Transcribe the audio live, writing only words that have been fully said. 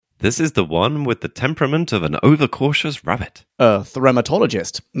This is the one with the temperament of an overcautious rabbit. A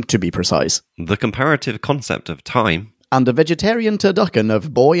thrematologist, to be precise. The comparative concept of time. And a vegetarian turducken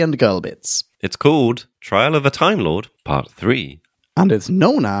of boy and girl bits. It's called Trial of a Time Lord, Part 3. And it's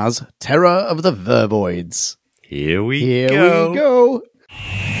known as Terror of the Vervoids. Here we go.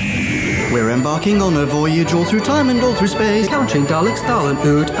 We're embarking on a voyage all through time and all through space. Counting Daleks, Thalan,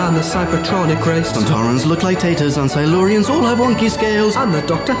 Ood, and the Cybertronic race. Sontarans look like taters and Silurians all have wonky scales. And the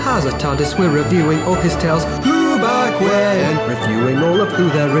Doctor has a TARDIS, we're reviewing all his tales. Who back when? Reviewing all of who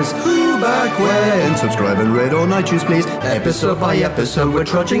there is. Who back when? Subscribe and rate on iTunes, please. Episode by episode, we're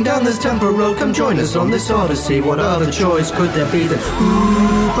trudging down this temporal road. Come join us on this odyssey. What other choice could there be than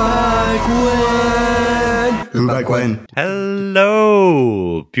who back when? Who back when?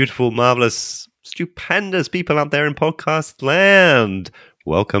 Hello, beautiful, marvelous, stupendous people out there in podcast land.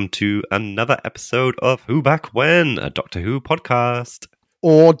 Welcome to another episode of Who Back When, a Doctor Who podcast.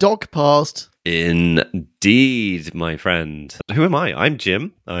 Or Doc Past. Indeed, my friend. Who am I? I'm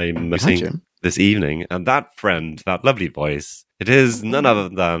Jim. I'm missing this evening. And that friend, that lovely voice, it is none other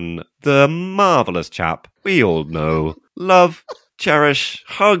than the marvelous chap we all know. Love, cherish,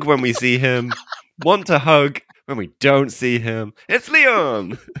 hug when we see him. Want to hug when we don't see him. It's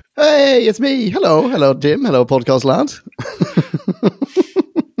Leon! Hey, it's me. Hello, Jim. Hello, podcast land.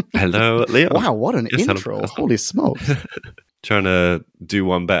 Hello, Leon. Wow, what an Yes, intro. hello. Holy smokes. Trying to do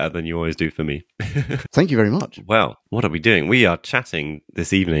one better than you always do for me. Thank you very much. Well, what are we doing? We are chatting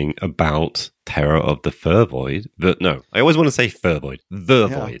this evening about Terror of the Vervoid. No, I always want to say Vervoid.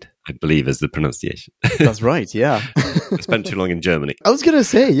 Vervoid, I believe, is the pronunciation. That's right, yeah. I spent too long in Germany. I was going to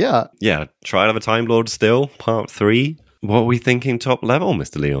say, yeah. Yeah, Trial of a Time Lord still, Part 3. What are we thinking top level,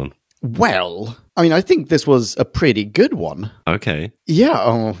 Mr. Leon? Well, I mean, I think this was a pretty good one. Okay. Yeah,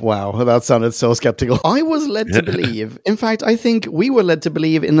 oh, wow, that sounded so skeptical. I was led to believe, in fact, I think we were led to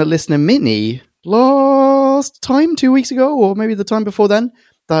believe in the listener mini last time, 2 weeks ago, or maybe the time before then,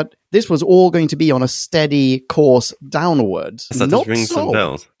 that this was all going to be on a steady course downwards. Does that just ring some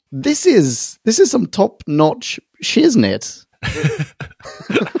bells? This is some top-notch shiznit.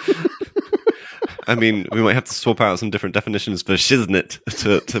 I mean, we might have to swap out some different definitions for shiznit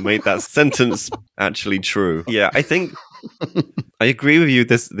to make that sentence actually true. Yeah, I think I agree with you.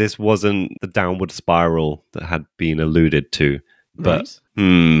 This wasn't the downward spiral that had been alluded to, but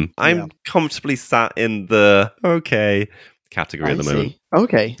I'm comfortably sat in the okay category at the moment.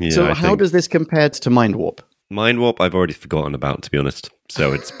 Okay, Yeah, so how does this compare to Mind Warp? Mind Warp, I've already forgotten about, to be honest.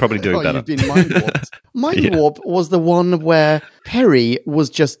 So it's probably doing better. You've been Mind Warped. Mind Warp was the one where Perry was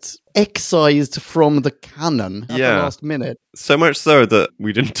just excised from the canon at the last minute. So much so that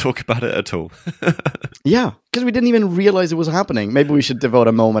we didn't talk about it at all. Yeah, because we didn't even realize it was happening. Maybe we should devote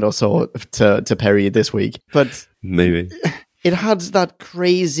a moment or so to Perry this week. But maybe. It had that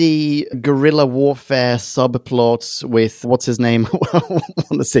crazy guerrilla warfare subplot with, what's his name? I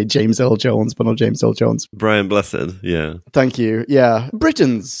want to say James Earl Jones, but not James Earl Jones. Brian Blessed, yeah. Thank you, yeah.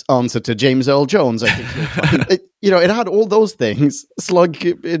 Britain's answer to James Earl Jones, I think you'll find. It had all those things. Slug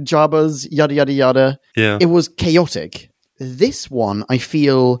jobbers, yada, yada, yada. Yeah. It was chaotic. This one, I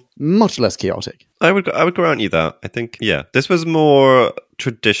feel much less chaotic. I would grant you that. I think, yeah. This was more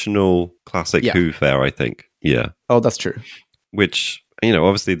traditional, classic Who fare, I think. Yeah. Oh, that's true. Which,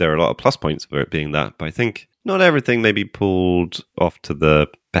 obviously there are a lot of plus points for it being that, but I think not everything may be pulled off to the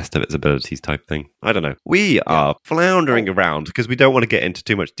best of its abilities type thing. I don't know. We are floundering around because we don't want to get into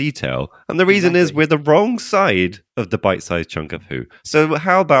too much detail. And the reason is we're the wrong side of the bite-sized chunk of Who. So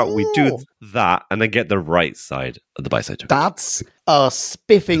how about we do that and then get the right side of the bite-sized chunk? That's a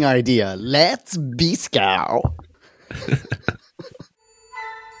spiffing idea. Let's be scow.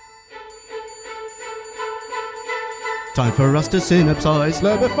 Time for us to synopsize,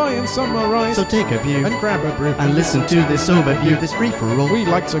 clarify and summarize. So take a view and grab a brew and listen to this overview, this free-for-all. We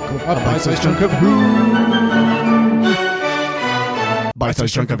like to call a bite-sized chunk of Who.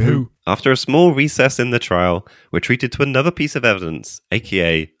 Bite-sized chunk of Who. After a small recess in the trial, we're treated to another piece of evidence,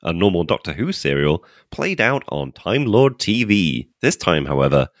 aka a normal Doctor Who serial, played out on Time Lord TV. This time,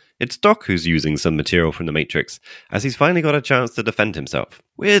 however, it's Doc who's using some material from The Matrix, as he's finally got a chance to defend himself.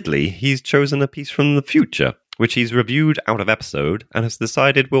 Weirdly, he's chosen a piece from the future, which he's reviewed out of episode and has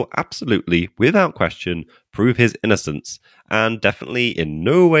decided will absolutely, without question, prove his innocence, and definitely in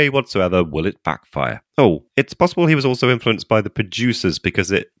no way whatsoever will it backfire. Oh, it's possible he was also influenced by the producers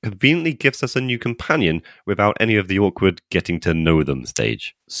because it conveniently gives us a new companion without any of the awkward getting to know them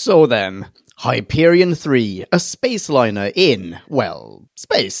stage. So then, Hyperion 3, a space liner in, well,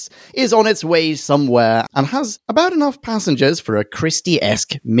 space, is on its way somewhere and has about enough passengers for a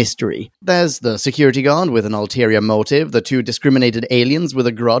Christie-esque mystery. There's the security guard with an ulterior motive, the 2 discriminated aliens with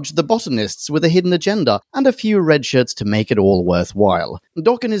a grudge, the botanists with a hidden agenda, and a few red shirts to make it all worthwhile.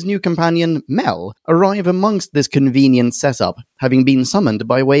 Doc and his new companion, Mel, arrive amongst this convenient setup, having been summoned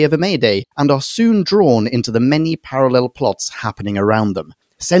by way of a mayday, and are soon drawn into the many parallel plots happening around them.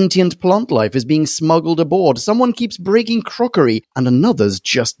 Sentient plant life is being smuggled aboard, someone keeps breaking crockery, and another's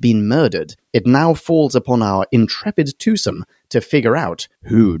just been murdered. It now falls upon our intrepid twosome to figure out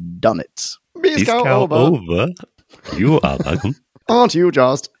who done it. Discount over. You are welcome. Aren't you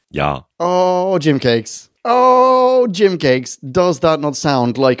just? Yeah. Oh, Jim Cakes. Oh, Jim Cakes. Does that not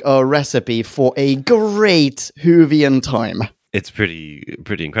sound like a recipe for a great Whovian time? It's pretty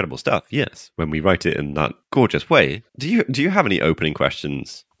incredible stuff, yes, when we write it in that gorgeous way. Do you have any opening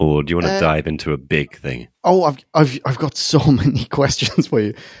questions, or do you want to dive into a big thing? Oh, I've got so many questions for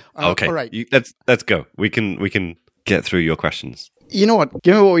you. Okay, all right. Let's go. We can get through your questions. You know what?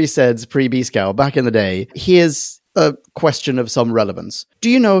 Given what we said pre-B-Scout back in the day, here's a question of some relevance. Do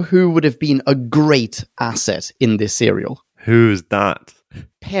you know who would have been a great asset in this serial? Who's that?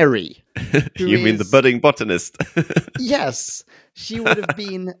 Perry. You mean the budding botanist? Yes, she would have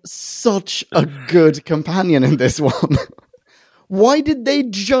been such a good companion in this one. Why did they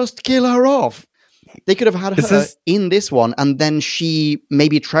just kill her off? They could have had her in this one, and then she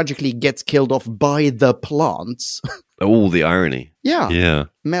maybe tragically gets killed off by the plants. Oh, the irony. Yeah.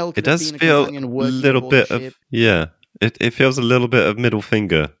 Mel It does feel a little bit of... Yeah. It feels a little bit of middle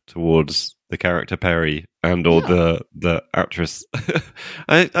finger towards the character Perry and or the actress.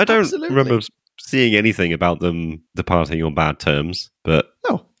 I don't remember seeing anything about them departing on bad terms, but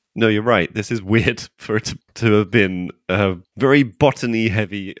no, you're right. This is weird for it to have been a very botany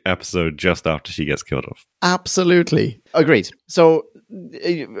heavy episode just after she gets killed off. Absolutely. Agreed. So,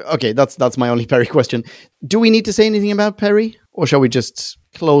 okay, that's my only Perry question. Do we need to say anything about Perry, or shall we just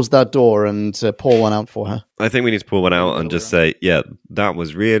close that door and pour one out for her? I think we need to pour one out and just say, yeah, that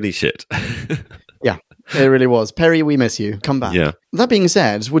was really shit. Yeah, it really was. Perry, we miss you. Come back. Yeah. That being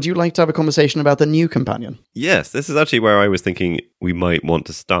said, would you like to have a conversation about the new companion? Yes, this is actually where I was thinking we might want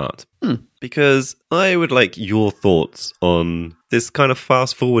to start. Because I would like your thoughts on this kind of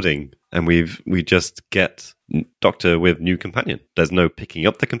fast forwarding, and we just get Doctor with new companion. There's no picking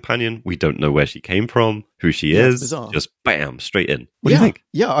up the companion. We don't know where she came from, who she is. Bizarre. Just bam, straight in. What do you think?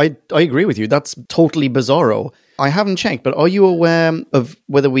 Yeah, I agree with you. That's totally bizarro. I haven't checked, but are you aware of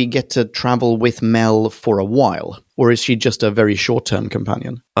whether we get to travel with Mel for a while? Or is she just a very short-term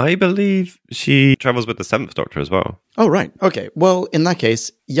companion? I believe she travels with the 7th Doctor as well. Oh, right. Okay. Well, in that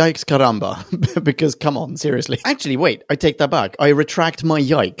case, yikes caramba. Because, come on, seriously. Actually, wait, I take that back. I retract my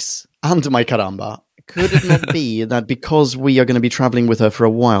yikes and my caramba. Could it not be that because we are going to be traveling with her for a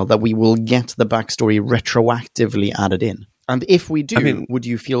while, that we will get the backstory retroactively added in? And if we do, would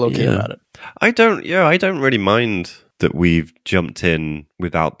you feel okay about it? I don't really mind that we've jumped in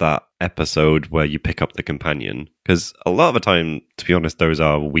without that episode where you pick up the companion. Because a lot of the time, to be honest, those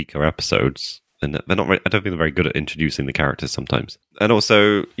are weaker episodes. And they're not. I don't think they're very good at introducing the characters sometimes. And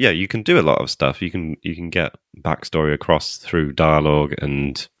also, you can do a lot of stuff. You can get backstory across through dialogue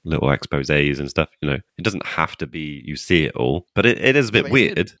and little exposés and stuff. You know, it doesn't have to be you see it all, but it is a bit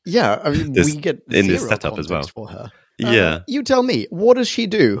weird. I mean, we get in this setup as well for her. You tell me, what does she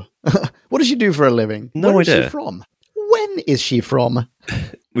do? What does she do for a living? No Where idea. is she from? When is she from?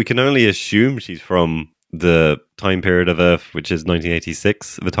 We can only assume she's from the time period of Earth, which is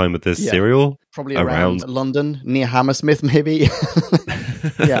 1986, the time of this serial. Probably around London, near Hammersmith, maybe.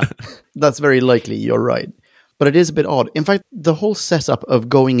 Yeah, that's very likely. You're right. But it is a bit odd. In fact, the whole setup of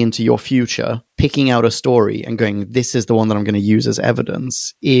going into your future, picking out a story and going, this is the one that I'm going to use as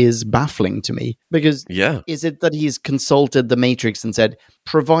evidence, is baffling to me. Because is it that he's consulted the Matrix and said,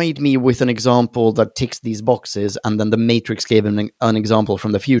 provide me with an example that ticks these boxes, and then the Matrix gave him an example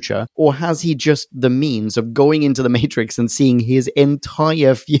from the future? Or has he just the means of going into the Matrix and seeing his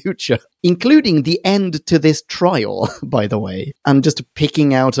entire future, including the end to this trial, by the way, and just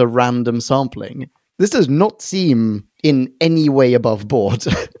picking out a random sampling? This does not seem in any way above board.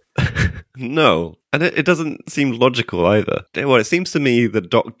 No, and it doesn't seem logical either. Well, it seems to me that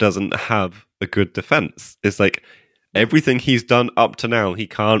Doc doesn't have a good defense. It's like everything he's done up to now, he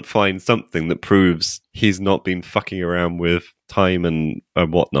can't find something that proves he's not been fucking around with time and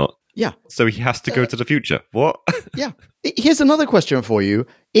whatnot. Yeah. So he has to go to the future. What? Yeah. Here's another question for you.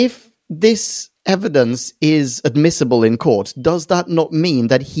 If this evidence is admissible in court, does that not mean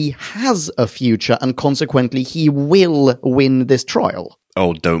that he has a future and consequently he will win this trial?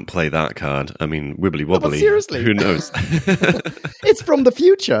 Oh, don't play that card. I mean, wibbly wobbly. seriously. Who knows? It's from the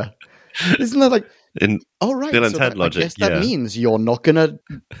future. Isn't that like... In Oh, right. Bill and So Ted I logic, guess that yeah. means you're not going to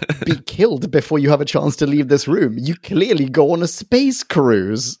be killed before you have a chance to leave this room. You clearly go on a space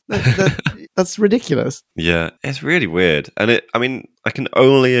cruise. That's ridiculous. Yeah, it's really weird. And I mean, I can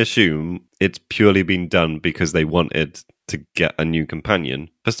only assume it's purely been done because they wanted to get a new companion.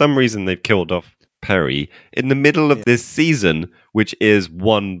 For some reason, they've killed off Perry in the middle of this season, which is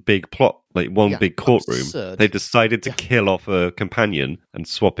one big plot, like one big courtroom. absurd. They've decided to kill off a companion and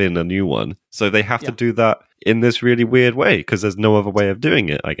swap in a new one. So they have to do that in this really weird way because there's no other way of doing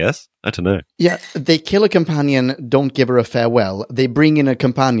it, I guess. I don't know. Yeah, they kill a companion, don't give her a farewell. They bring in a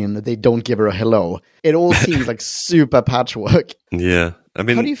companion, they don't give her a hello. It all seems like super patchwork. Yeah. I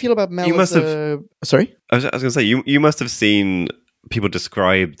mean, How do you feel about Mel? you must have- Sorry? I was going to say, you must have seen people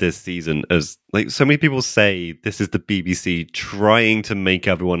describe this season as, like, so many people say this is the BBC trying to make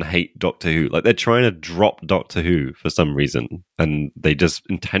everyone hate Doctor Who. Like, they're trying to drop Doctor Who for some reason, and they just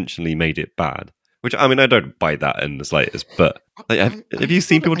intentionally made it bad. Which, I mean, I don't buy that in the slightest, but like, have you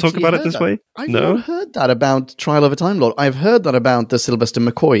seen people talk about it this way? I've No? not heard that about Trial of a Time Lord. I've heard that about the Sylvester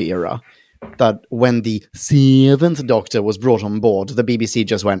McCoy era. That when the 7th Doctor was brought on board, the BBC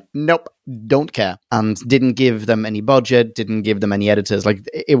just went, nope, don't care, and didn't give them any budget, didn't give them any editors. Like,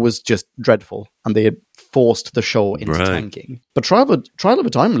 it was just dreadful, and they had forced the show into tanking. But Trial of a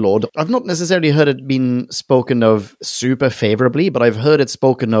Time Lord, I've not necessarily heard it being spoken of super favorably, but I've heard it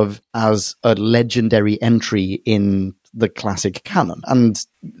spoken of as a legendary entry in the classic canon, and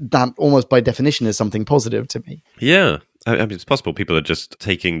that almost by definition is something positive to me. Yeah. I mean, it's possible people are just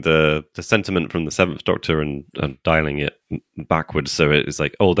taking the sentiment from the 7th Doctor and dialing it backwards. So it's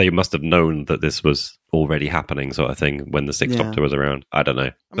like, oh, they must have known that this was already happening, sort of thing, when the 6th Doctor was around. I don't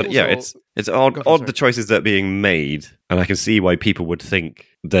know. But also- yeah, it's odd the choices that are being made. And I can see why people would think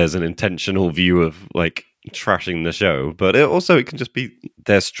there's an intentional view of, like, trashing the show, but it can just be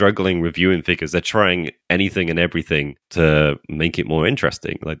they're struggling with viewing figures. They're trying anything and everything to make it more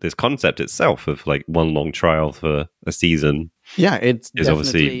interesting. Like this concept itself of like one long trial for a season. Yeah, it's is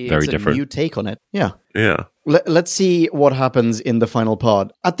obviously definitely- very it's different. A new take on it. Yeah. Yeah. Let's see what happens in the final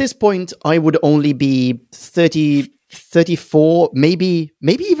part. At this point, I would only be 30, 34, maybe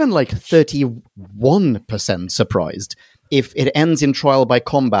even like 31% surprised if it ends in trial by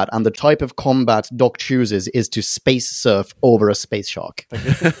combat and the type of combat Doc chooses is to space surf over a space shark.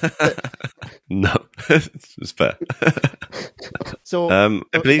 No, it's fair. So I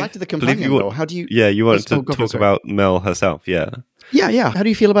believe, back to the believe companion, you though. How do you... Yeah, you wanted to go for it, talk sorry. about Mel herself, yeah. Yeah. How do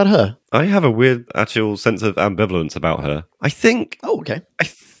you feel about her? I have a weird actual sense of ambivalence about her. I think Oh, okay.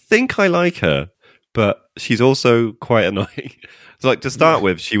 I like her, but she's also quite annoying. So, like, to start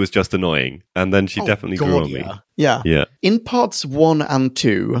with, she was just annoying, and then she definitely grew on me. Yeah. Yeah. In parts 1 and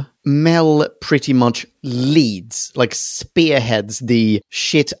 2, Mel pretty much leads, like spearheads the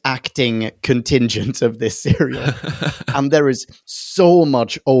shit acting contingent of this serial. And there is so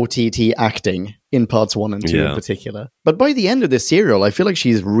much OTT acting in parts 1 and 2 in particular. But by the end of this serial, I feel like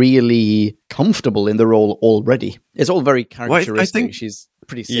she's really comfortable in the role already. It's all very characteristic. I think- she's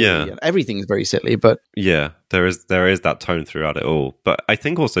pretty silly. Yeah. And everything's very silly, but Yeah, there is that tone throughout it all. But I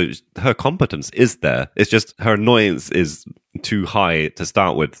think also her competence is there. It's just her annoyance is too high to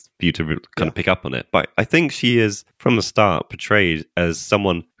start with for you to kind of pick up on it. But I think she is, from the start, portrayed as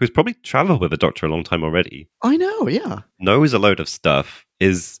someone who's probably traveled with a Doctor a long time already, I know, yeah. knows a load of stuff,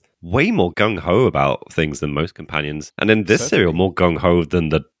 is way more gung-ho about things than most companions. And in this serial, more gung-ho than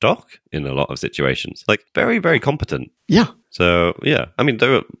the Doc in a lot of situations. Like, very, very competent. Yeah. So, yeah, I mean, they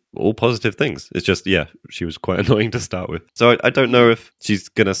were all positive things. It's just, yeah, she was quite annoying to start with. So I don't know if she's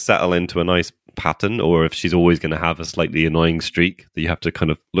going to settle into a nice pattern or if she's always going to have a slightly annoying streak that you have to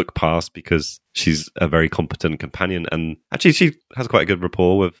kind of look past because she's a very competent companion. And actually, she has quite a good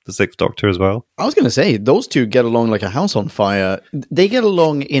rapport with the 6th Doctor as well. I was going to say, those two get along like a house on fire. They get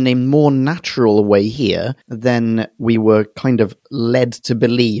along in a more natural way here than we were kind of led to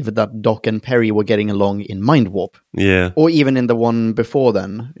believe that Doc and Perry were getting along in Mind Warp. Yeah. Or even in the one before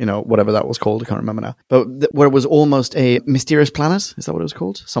then, whatever that was called, I can't remember now. But where it was almost a mysterious planet, is that what it was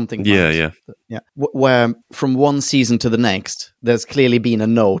called? Something planet. Yeah. Yeah. Where from one season to the next, there's clearly been a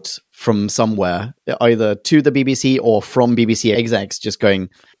note from somewhere, either to the BBC or from BBC execs, just going,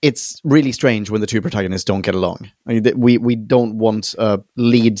 it's really strange when the two protagonists don't get along. I mean, we don't want a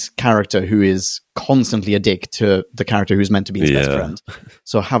lead character who is constantly a dick to the character who's meant to be his best friend.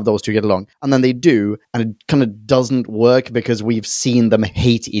 So have those two get along. And then they do, and it kind of doesn't work because we've seen them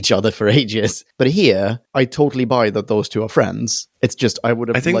hate each other for ages. But here, I totally buy that those two are friends. It's just, I would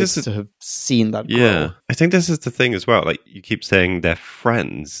have liked to have seen that grow. Yeah, I think this is the thing as well. Like, you keep saying they're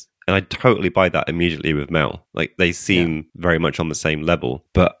friends, and I totally buy that immediately with Mel. Like, they seem very much on the same level.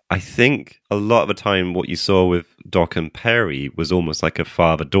 But I think a lot of the time what you saw with Doc and Perry was almost like a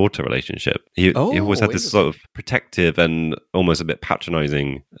father-daughter relationship. He always had this sort of protective and almost a bit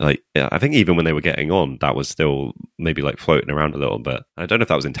patronizing, like, I think even when they were getting on, that was still maybe like floating around a little bit. I don't know if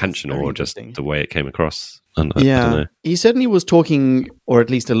that was intentional or just the way it came across. I don't know. He certainly was talking, or at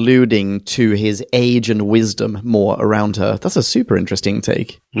least alluding to his age and wisdom more around her. That's a super interesting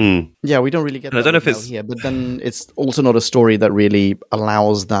take. Yeah, we don't really get that I don't know if it's here, but then it's also not a story that really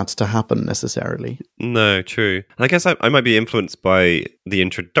allows that to happen necessarily. No, true. And I guess I might be influenced by the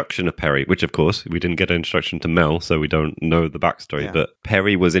introduction of Perry, which of course we didn't get an introduction to Mel, so we don't know the backstory. But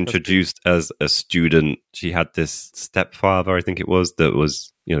Perry was introduced as a student. She had this stepfather, I think it was, that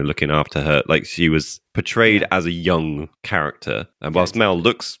was, you know, looking after her. Like, she was portrayed as a young character. And whilst Mel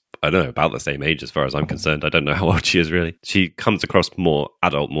looks, I don't know, about the same age as far as I'm concerned. I don't know how old she is really. She comes across more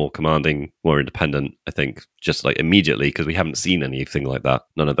adult, more commanding, more independent, I think, just like immediately, because we haven't seen anything like that.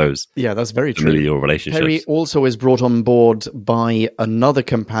 None of those that's very familial true. relationships. Perry also is brought on board by another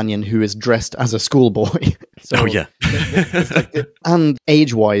companion who is dressed as a schoolboy. So, and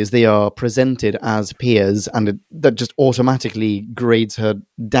age-wise, they are presented as peers, and that just automatically grades her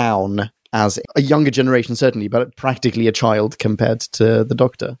down as a younger generation, certainly, but practically a child compared to the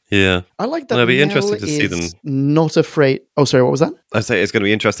Doctor. Yeah. I like that. It'll be Mel interesting to see them. Not afraid. Oh, sorry, what was that? I say it's going to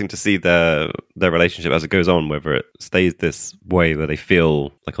be interesting to see their relationship as it goes on, whether it stays this way where they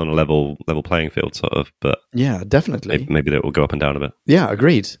feel like on a level playing field, sort of. But yeah, definitely. Maybe it will go up and down a bit. Yeah,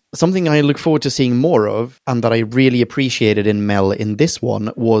 agreed. Something I look forward to seeing more of, and that I really appreciated in Mel in this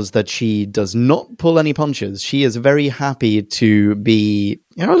one, was that she does not pull any punches. She is very happy to be,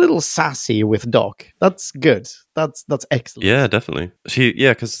 you know, a little sassy with Doc. That's good. That's excellent. Yeah, definitely.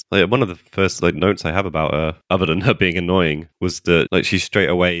 Because like, one of the first notes I have about her, other than her being annoying, was that she straight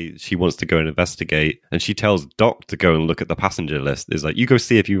away she wants to go and investigate, and she tells Doc to go and look at the passenger list. Is like, you go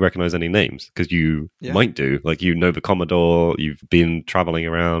see if you recognize any names, because you might do. Like, you know the Commodore, you've been traveling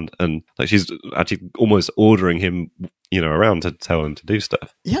around, and like she's actually almost ordering him, you know, around to tell him to do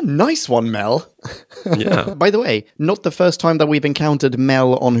stuff. Yeah, nice one, Mel. Yeah. By the way, not the first time that we've encountered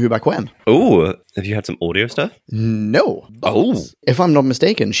Mel on Who Back When. Oh, have you had some audio stuff? No. Oh. If I'm not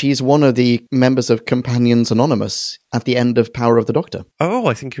mistaken, she's one of the members of Companions Anonymous at the end of Power of the Doctor. Oh,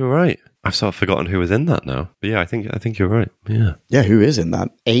 I think you're right. I've sort of forgotten who was in that now. But yeah, I think you're right. Yeah. Yeah, who is in that?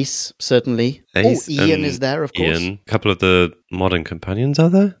 Ace, certainly. Ace, Ian is there, of course. Ian. A couple of the modern companions are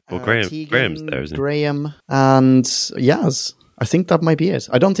there? Or Tegan, Graham's there, isn't he? Graham and Yaz. I think that might be it.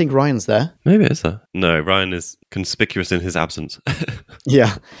 I don't think Ryan's there. Maybe it is there. No, Ryan is conspicuous in his absence.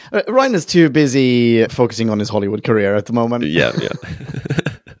 Yeah. Ryan is too busy focusing on his Hollywood career at the moment. Yeah.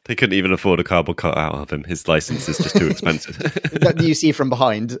 They couldn't even afford a cardboard cutout of him. His license is just too expensive. That you see from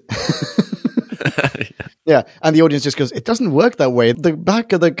behind. Yeah, and the audience just goes, it doesn't work that way. The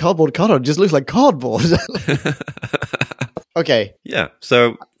back of the cardboard cutout just looks like cardboard. Okay. Yeah,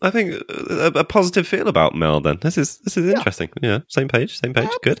 so I think a positive feel about Mel then. This is interesting. Yeah, same page,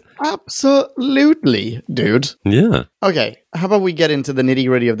 good. Absolutely, dude. Yeah. Okay, how about we get into the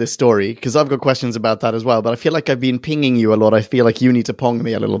nitty-gritty of this story? Because I've got questions about that as well, but I feel like I've been pinging you a lot. I feel like you need to pong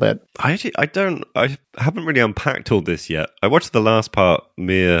me a little bit. I haven't really unpacked all this yet. I watched the last part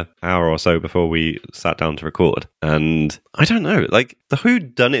mere hour or so before we sat down to record, and I don't know, like the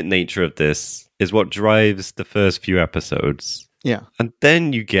whodunit nature of this is what drives the first few episodes. Yeah. And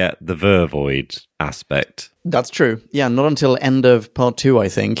then you get the Vervoid aspect. That's true. Yeah, not until end of part 2, I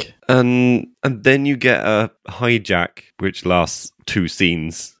think. And then you get a hijack, which lasts 2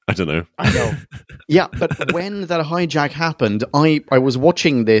 scenes. I don't know. I know. Yeah, but when that hijack happened, I was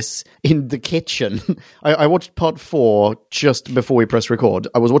watching this in the kitchen. I watched part 4 just before we pressed record.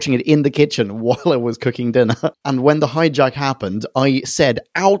 I was watching it in the kitchen while I was cooking dinner. And when the hijack happened, I said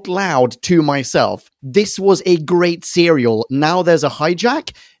out loud to myself, this was a great serial. Now there's a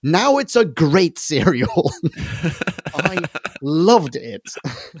hijack. Now it's a great serial. I loved it.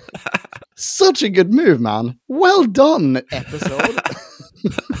 Such a good move, man. Well done, episode.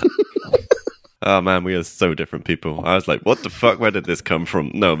 Oh man, we are so different people. I was like, what the fuck? Where did this come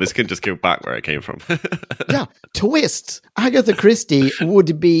from? No, this can just go back where it came from. Yeah, twist. Agatha Christie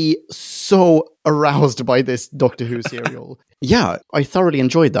would be so aroused by this Doctor Who serial. Yeah, I thoroughly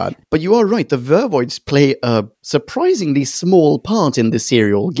enjoyed that. But you are right, the Vervoids play a surprisingly small part in this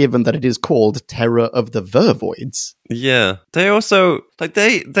serial, given that it is called Terror of the Vervoids. Yeah. They also, like,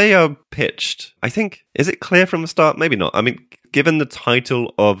 they are pitched. I think, is it clear from the start? Maybe not. I mean, given the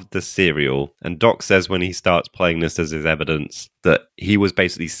title of the serial, and Doc says when he starts playing this as his evidence that he was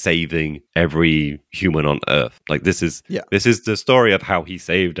basically saving every human on Earth. Like, this is the story of how he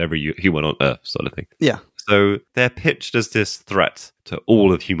saved every human on Earth, sort of thing. Yeah. So they're pitched as this threat to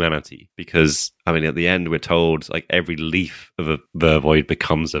all of humanity because, I mean, at the end we're told like every leaf of a Vervoid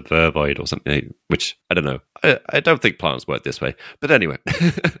becomes a Vervoid or something, which I don't know. I don't think plants work this way. But anyway.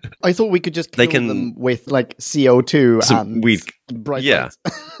 I thought we could just kill them with like CO2 and bright lights.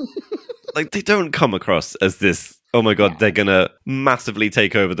 Like, they don't come across as this, oh my god, they're gonna massively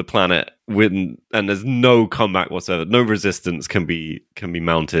take over the planet and there's no comeback whatsoever. No resistance can be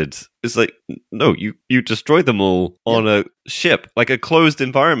mounted. It's like, no, you destroy them all on a ship, like a closed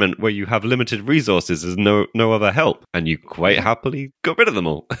environment where you have limited resources. There's no other help, and you quite happily got rid of them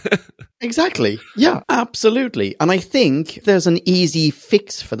all. Exactly. Yeah, absolutely. And I think there's an easy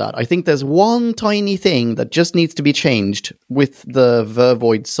fix for that. I think there's one tiny thing that just needs to be changed with the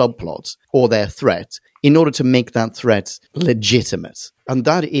Vervoid subplot or their threat in order to make that threat legitimate. And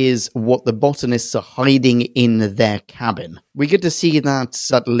that is what the botanists are hiding in their cabin. We get to see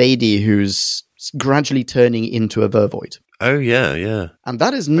that lady who's gradually turning into a Vervoid. Oh, yeah. And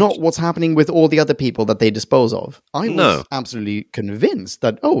that is not what's happening with all the other people that they dispose of. I was absolutely convinced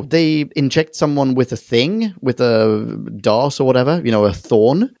that, they inject someone with a thing, with a DARS or whatever, a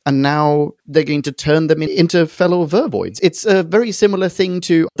thorn, and now they're going to turn them into fellow Vervoids. It's a very similar thing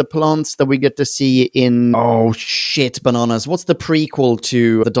to the plants that we get to see in, bananas. What's the prequel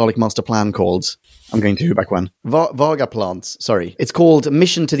to the Dalek Master Plan called? I'm going to back one. Varga plants, sorry. It's called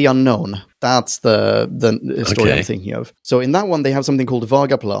Mission to the Unknown. That's the story I'm thinking of. So in that one, they have something called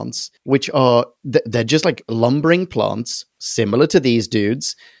Varga plants, which are, they're just like lumbering plants, similar to these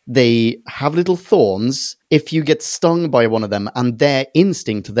dudes. They have little thorns. If you get stung by one of them and their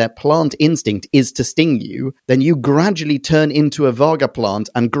plant instinct is to sting you, then you gradually turn into a Varga plant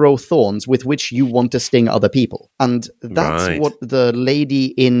and grow thorns with which you want to sting other people. And that's what the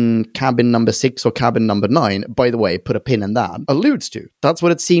lady in cabin number 6 or cabin number 9, by the way, put a pin in that, alludes to. That's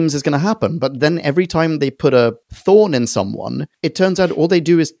what it seems is going to happen. But then every time they put a thorn in someone, it turns out all they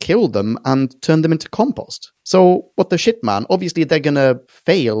do is kill them and turn them into compost. So what the shit, man? Obviously, they're going to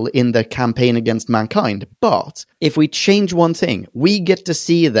fail in their campaign against mankind. But if we change one thing, we get to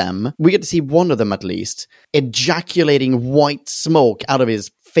see one of them at least, ejaculating white smoke out of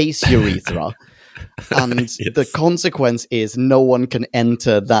his face urethra. And the consequence is no one can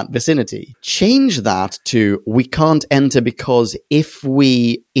enter that vicinity. Change that to we can't enter because if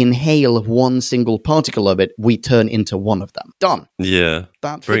we inhale one single particle of it, we turn into one of them. Done. Yeah.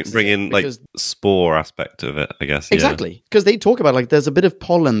 That bring in like spore aspect of it, I guess. Exactly. Because they talk about like there's a bit of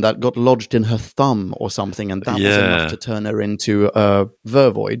pollen that got lodged in her thumb or something, and that was enough to turn her into a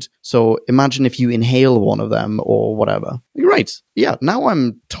Vervoid. So imagine if you inhale one of them or whatever. You're right. Yeah, now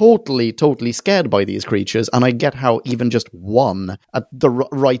I'm totally scared by these creatures, and I get how even just one at the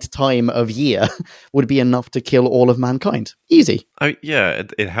right time of year would be enough to kill all of mankind. Easy.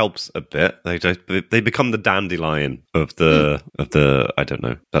 It helps a bit. They become the dandelion of the I don't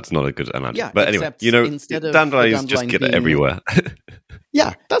know. That's not a good analogy. Yeah, but anyway, dandelions just get it everywhere.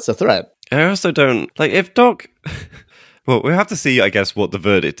 Yeah, that's a threat. I also don't like if Doc. Well, we have to see, I guess, what the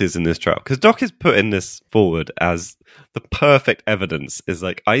verdict is in this trial. Because Doc is putting this forward as the perfect evidence. Is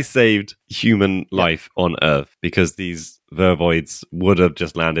like, I saved human life on Earth because these Vervoids would have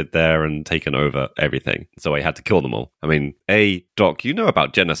just landed there and taken over everything. So I had to kill them all. I mean, Doc, you know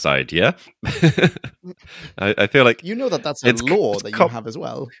about genocide, yeah? I feel like... You know that's a law that you have as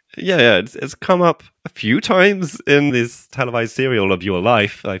well. Yeah, it's come up a few times in this televised serial of your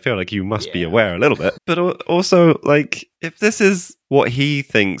life. I feel like you must be aware a little bit. But also, like, if this is what he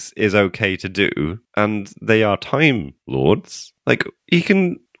thinks is okay to do, and they are Time Lords, like, he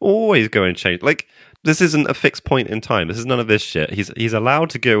can always go and change. Like, this isn't a fixed point in time. This is none of this shit. He's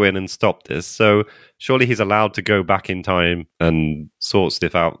allowed to go in and stop this. So surely he's allowed to go back in time and sort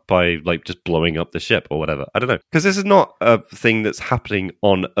stuff out by like just blowing up the ship or whatever. I don't know. Because this is not a thing that's happening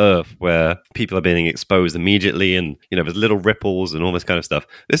on Earth where people are being exposed immediately and, there's little ripples and all this kind of stuff.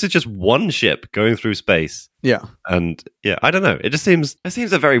 This is just one ship going through space Yeah. And yeah, I don't know. It seems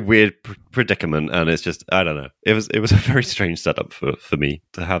a very weird predicament, and it's just, I don't know. It was a very strange setup for me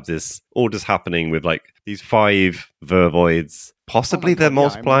to have this all just happening with like these 5 Vervoids. Possibly they're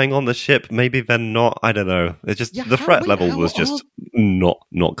multiplying on the ship. Maybe they're not. I don't know. It's just the threat level was just not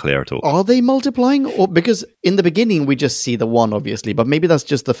clear at all. Are they multiplying? Or because in the beginning we just see the one, obviously, but maybe that's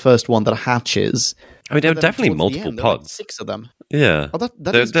just the first one that hatches. I mean, there were definitely multiple pods. Like 6 of them. Yeah. Oh,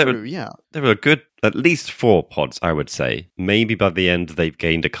 that is true, yeah. There were a good, at least 4 pods, I would say. Maybe by the end they've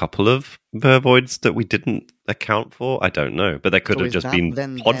gained a couple of Vervoids that we didn't account for. I don't know. But there could have just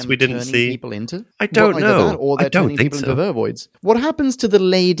been pods we didn't see. People into? I don't know. That, or they're I don't turning think people so. into Vervoids. What happens to the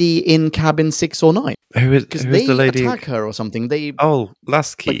lady in cabin 6 or 9? Because they the lady? attack her or something. They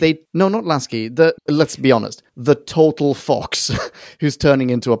Lasky. No, not Lasky. Let's be honest. The total fox who's turning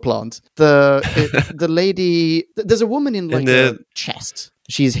into a plant. The lady. There's a woman in a chest.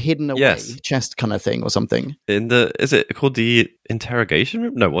 She's hidden away, chest kind of thing or something. Is it called the interrogation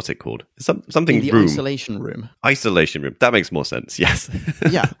room? No, what's it called? Something in the room. Isolation room. Isolation room. That makes more sense. Yes.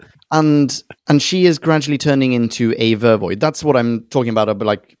 Yeah, and she is gradually turning into a Vervoid. That's what I'm talking about. But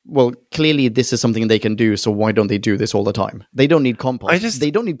like, well, clearly this is something they can do. So why don't they do this all the time? They don't need compost.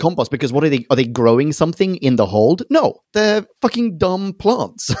 They don't need compost because what are they? Are they growing something in the hold? No, they're fucking dumb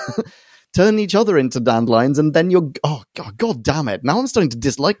plants. Turn each other into dandelions, and then you're... Oh, God damn it. Now I'm starting to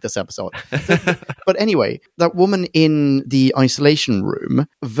dislike this episode. But anyway, that woman in the isolation room,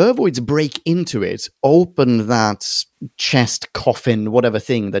 Vervoids break into it, open that chest, coffin, whatever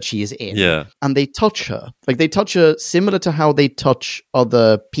thing that she is in, and they touch her. Like, they touch her similar to how they touch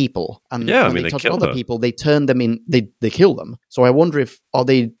other people. And when they touch other people, they turn them in... They kill them. So I wonder are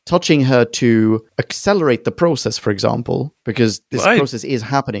they touching her to accelerate the process, for example? Because this process is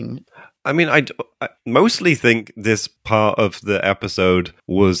happening... I mean, I mostly think this part of the episode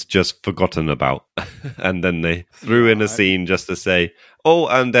was just forgotten about. And then they threw in a scene just to say, oh,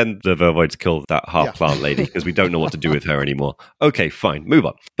 and then the Vervoids killed that half-plant lady because we don't know what to do with her anymore. Okay, fine, move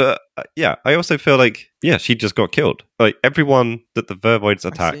on. But I also feel like, she just got killed. Like, everyone that the Vervoids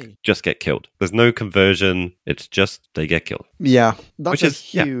attack just get killed. There's no conversion. It's just they get killed. Yeah, that's a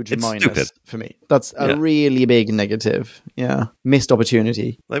huge minus for me. That's a really big negative. Yeah, missed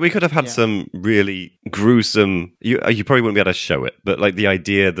opportunity. Like, we could have had some really gruesome... You probably wouldn't be able to show it, but like the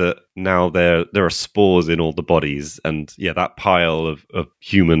idea that now there are spores in all the bodies, and that pile of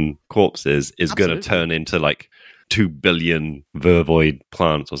human corpses is going to turn into like 2 billion Vervoid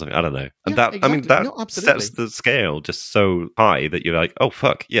plants or something. I don't know. And that sets the scale just so high that you're like, oh,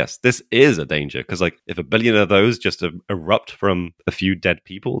 fuck, yes, this is a danger. Because like if 1 billion of those just erupt from a few dead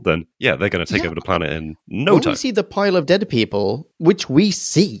people, then they're going to take over the planet in no time. When we see the pile of dead people, which we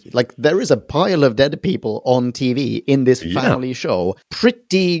see, like there is a pile of dead people on TV in this family show,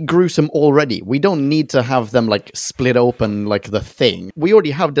 pretty gruesome already. We don't need to have them like split open like the Thing. We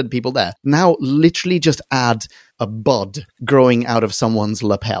already have dead people there. Now literally just add a bud growing out of someone's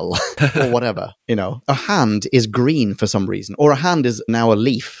lapel or whatever, A hand is green for some reason, or a hand is now a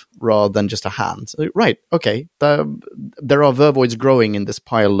leaf rather than just a hand. So, right, okay. There are Vervoids growing in this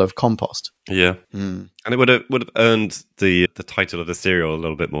pile of compost. Yeah. And it would have earned the title of the serial a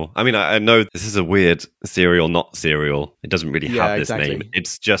little bit more. I mean, I know this is a weird serial, not serial. It doesn't really have this name.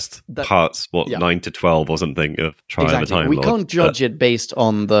 It's just parts, 9 to 12 or something of Trial of the Time Lord. We can't judge it based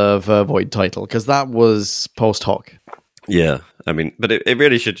on the Vervoid title, because that was post hoc. Yeah. I mean, but it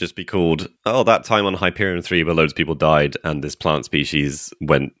really should just be called, that time on Hyperion 3 where loads of people died and this plant species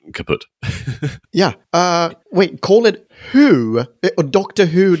went kaput. Wait, call it Who? Doctor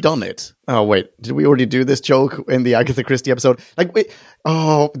Who done it? Oh, wait, did we already do this joke in the Agatha Christie episode? Like, wait,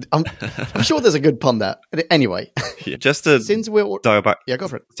 I'm sure there's a good pun there. Anyway. Just to since we're dial back. Yeah, go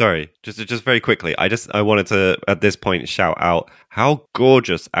for it. Sorry, just very quickly. I wanted to, at this point, shout out how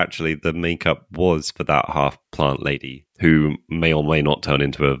gorgeous actually the makeup was for that half-plant lady who may or may not turn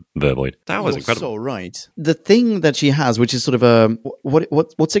into a Vervoid. That was incredible. So right. The thing that she has, which is sort of a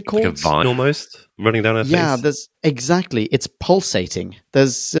what's it called? Like a vine almost running down her face. Yeah, it's pulsating.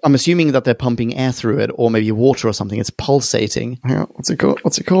 I'm assuming that they're pumping air through it, or maybe water or something. It's pulsating. Hang on, what's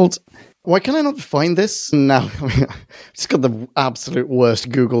it called? Why can I not find this? Now, I've just got the absolute worst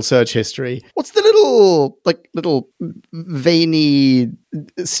Google search history. What's the little veiny,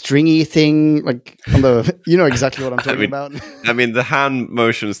 stringy thing, like on the, you know exactly what I'm talking about. I mean, the hand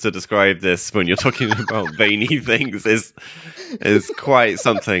motions to describe this when you're talking about veiny things is quite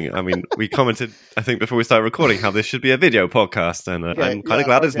something. I mean, we commented, I think, before we started recording how this should be a video podcast, and I'm kind of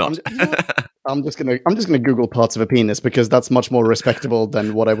glad it's not. I'm just gonna Google parts of a penis because that's much more respectable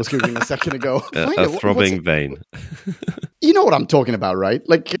than what I was googling a second ago. Find A it. throbbing vein. You know what I'm talking about, right?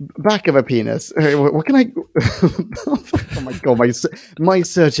 Like back of a penis. What can I? Oh my god, my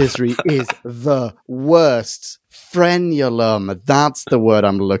search history is the worst. Frenulum. That's the word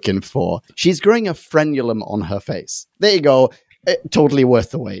I'm looking for. She's growing a frenulum on her face. There you go. Totally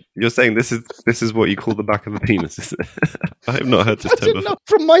worth the wait. You're saying this is what you call the back of a penis, is it? I have not heard this term before.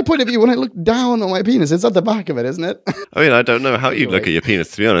 From my point of view, when I look down on my penis, it's at the back of it, isn't it? I mean, I don't know how you look at your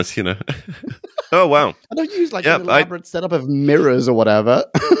penis, to be honest, you know. Oh, wow. I don't use like an elaborate setup of mirrors or whatever.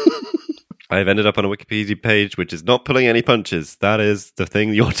 I've ended up on a Wikipedia page which is not pulling any punches. That is the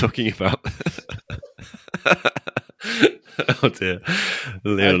thing you're talking about. Oh dear.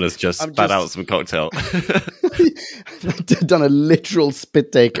 Leon has just spat out some cocktail. I've done a literal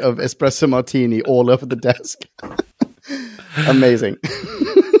spit take of espresso martini all over the desk. Amazing.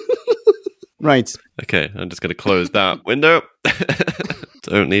 Right. Okay, I'm just going to close that window.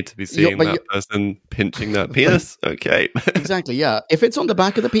 Don't need to be seeing that person pinching that penis. Okay. Exactly, yeah. If it's on the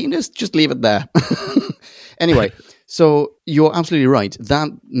back of the penis, just leave it there. Anyway, so you're absolutely right. That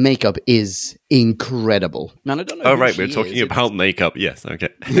makeup is incredible. Now, I don't know. Oh, right. We're talking about makeup. Yes. Okay.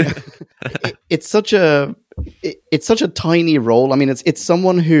 It's such a tiny role. I mean, it's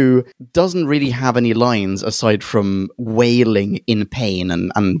someone who doesn't really have any lines aside from wailing in pain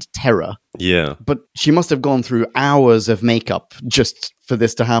and terror. Yeah. But she must have gone through hours of makeup just for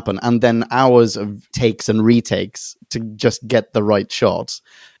this to happen, and then hours of takes and retakes to just get the right shots.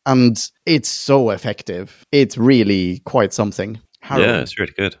 And it's so effective. It's really quite something. Harrowing. Yeah, it's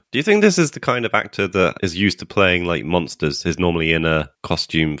really good. Do you think this is the kind of actor that is used to playing like monsters, is normally in a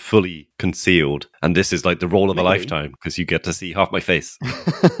costume fully concealed, and this is like the role of a lifetime because you get to see half my face?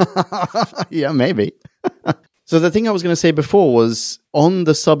 Yeah, maybe. So the thing I was going to say before was on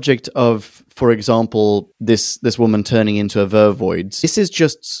the subject of, for example, this woman turning into a vervoid. This is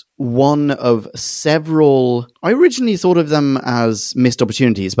just one of several. I originally thought of them as missed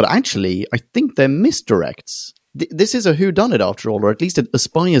opportunities, but actually I think they're misdirects. This is a whodunit after all, or at least it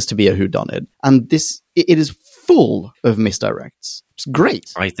aspires to be a whodunit. And it is full of misdirects. It's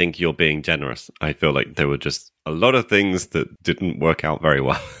great. I think you're being generous. I feel like there were just a lot of things that didn't work out very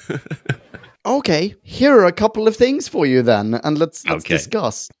well. Okay, here are a couple of things for you then, and let's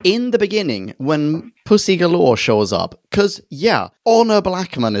discuss. In the beginning, when Pussy Galore shows up, because, yeah, Honor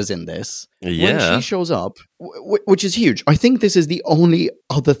Blackman is in this. Yeah. When she shows up, which is huge. I think this is the only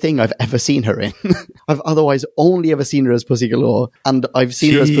other thing I've ever seen her in. I've otherwise only ever seen her as Pussy Galore, and I've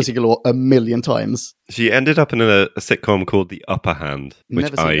seen her as Pussy Galore a million times. She ended up in a sitcom called The Upper Hand,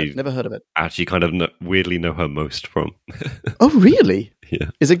 which Never heard of it. Actually kind of weirdly know her most from. Oh, really?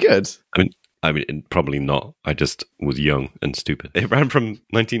 Yeah. Is it good? I mean, probably not. I just was young and stupid. It ran from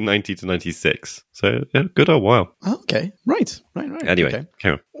 1990 to 96. So, yeah, good old while. Okay. Right. Anyway,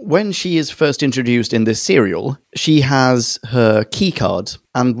 carry on. When she is first introduced in this serial, she has her key card,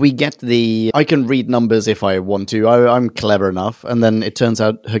 and we get I can read numbers if I want to. I'm clever enough. And then it turns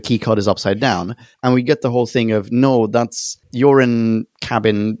out her key card is upside down. And we get the whole thing of, no, you're in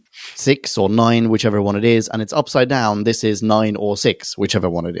cabin 6 or 9, whichever one it is, and it's upside down. This is 9 or 6, whichever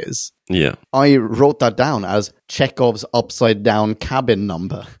one it is. Yeah. I wrote that down as Chekhov's upside down cabin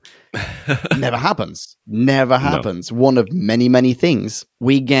number. Never happens. Never happens. No. One of many, many things.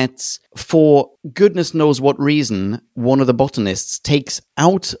 We get, for goodness knows what reason, one of the botanists takes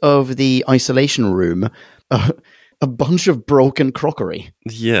out of the isolation room a bunch of broken crockery.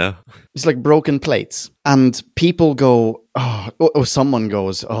 Yeah. It's like broken plates. And people go, or someone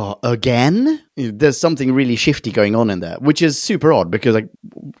goes, oh, again? There's something really shifty going on in there, which is super odd because, like,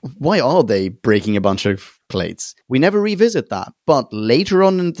 why are they breaking a bunch of plates? We never revisit that. But later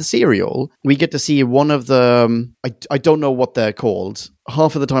on in the serial, we get to see one of the, I don't know what they're called.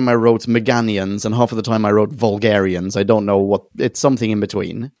 Half of the time I wrote Meganians and half of the time I wrote Vulgarians. I don't know what, it's something in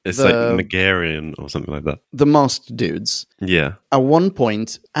between. It's like Megarian or something like that. The masked dudes. Yeah. At one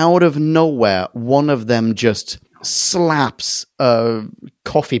point, out of nowhere, one of them just slaps a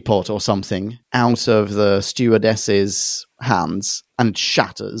coffee pot or something out of the stewardess's hands and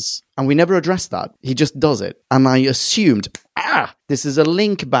shatters. And we never address that. He just does it. And I assumed, this is a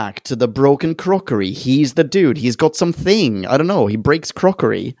link back to the broken crockery. He's the dude. He's got something. I don't know. He breaks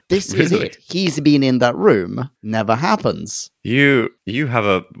crockery. This is it. He's been in that room. Never happens. You have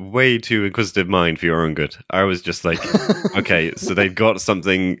a way too inquisitive mind for your own good. I was just like, okay, so they've got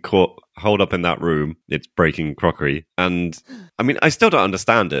something hold up in that room. It's breaking crockery. And I mean, I still don't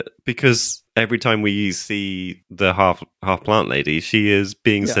understand it because every time we see the half plant lady, she is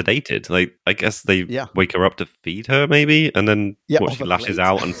being sedated. Like, I guess they wake her up to feed her, maybe, and then she lashes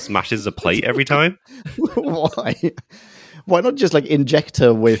out and smashes a plate every time. Why? Why not just like inject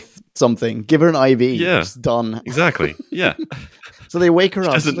her with something? Give her an IV. Yeah, it's done. Exactly. Yeah. So they wake her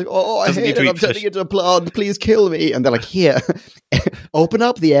up. She's like, "Oh, I hate it. I'm turning into a plant. Please kill me." And they're like, "Here, open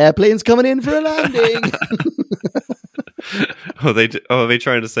up. The airplane's coming in for a landing." Are they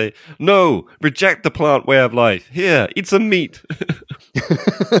trying to say, no, reject the plant way of life. Here, eat some meat.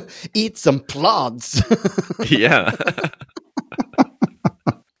 Eat some plants. Yeah.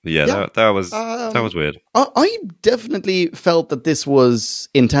 That was weird. I definitely felt that this was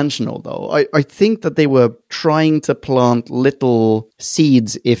intentional, though. I think that they were trying to plant little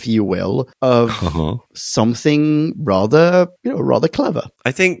seeds, if you will, of something rather clever.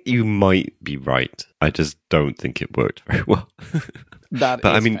 I think you might be right. I just don't think it worked very well. But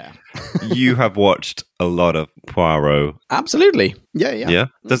I mean, you have watched a lot of Poirot. Absolutely. Yeah.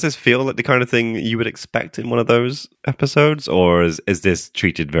 Does this feel like the kind of thing you would expect in one of those episodes, or is this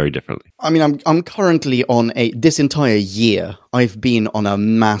treated very differently? I mean, I'm currently on this entire year, I've been on a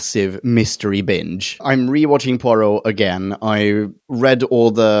massive mystery binge. I'm rewatching Poirot again. I read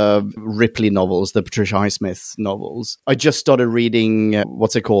all the Ripley novels, the Patricia Highsmith novels. I just started reading,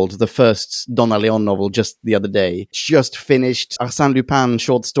 the first Donna Leon novel just the other day. Just finished Arsène Lupin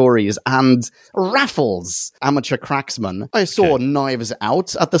short stories and Raffles, Amateur Cracksman. I saw Knives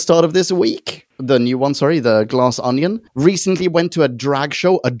Out at the start of this week. The new one, the Glass Onion. Recently went to a drag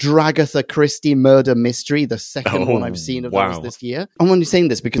show, a Dragatha Christie murder mystery, the second one I've seen of those this year. I'm only saying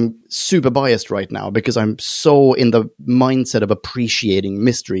this because I'm super biased right now because I'm so in the mindset of appreciating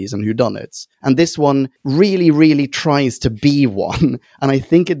mysteries and whodunits. And this one really, really tries to be one. And I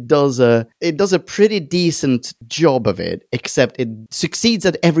think it does a pretty decent job of it, except it succeeds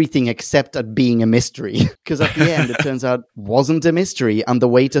at everything except at being a mystery. Because at the end, it turns out wasn't a mystery, and the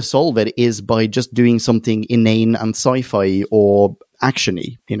way to solve it is by just doing something inane and sci-fi or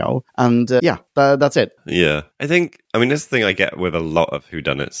action-y, and that's it. Yeah, I think, this thing I get with a lot of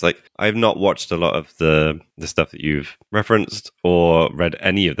whodunits. Like, I've not watched a lot of the stuff that you've referenced or read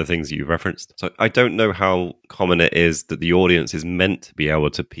any of the things that you've referenced. So I don't know how common it is that the audience is meant to be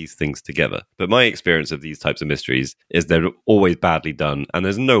able to piece things together. But my experience of these types of mysteries is they're always badly done, and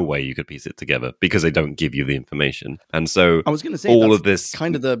there's no way you could piece it together because they don't give you the information. And so I was going to say, all of this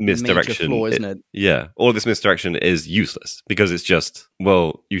kind of the misdirection, major flaw, isn't it? Yeah, all of this misdirection is useless because it's just,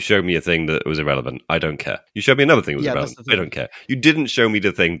 well, you showed me a thing that was irrelevant. I don't care. You showed me another thing that was irrelevant. I don't care. You didn't show me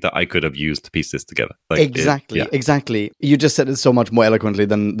the thing that I could have used to piece this together. Exactly. You just said it so much more eloquently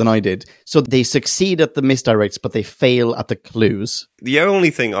than I did. So they succeed at the misdirects, but they fail at the clues. The only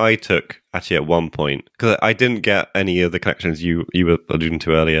thing I took, actually, at one point, because I didn't get any of the connections you were alluding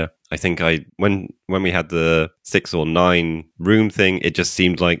to earlier. I think when we had the 6 or 9 room thing, it just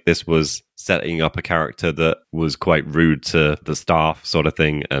seemed like this was setting up a character that was quite rude to the staff, sort of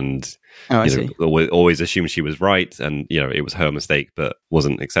thing, and always assumed she was right, and it was her mistake, but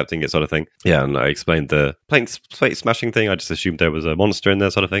wasn't accepting it, sort of thing. Yeah, and I explained the plate smashing thing. I just assumed there was a monster in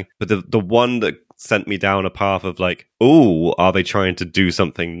there, sort of thing. But the one that sent me down a path of like, oh, are they trying to do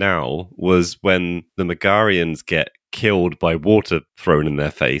something now? Was when the Megarians get killed by water thrown in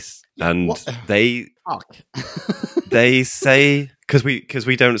their face, and they say, because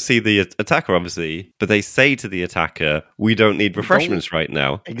we don't see the attacker, obviously, but they say to the attacker, we don't need refreshments right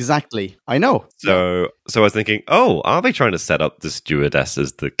now. Exactly. I know. So I was thinking, oh, are they trying to set up the stewardess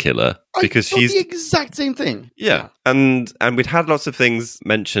as the killer? Because she's the exact same thing. Yeah. And we'd had lots of things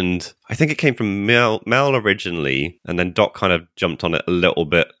mentioned. I think it came from Mel originally, and then Doc kind of jumped on it a little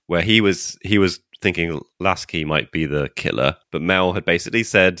bit, where he was thinking Lasky might be the killer, but Mel had basically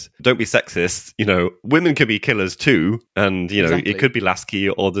said, don't be sexist, women could be killers too, and it could be Lasky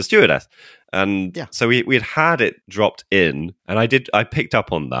or the stewardess. And so we had it dropped in, and I picked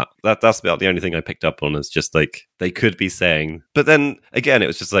up on that. That's about the only thing I picked up on, is just like they could be saying. But then again, it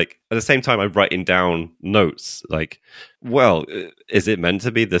was just like at the same time I'm writing down notes like, well, is it meant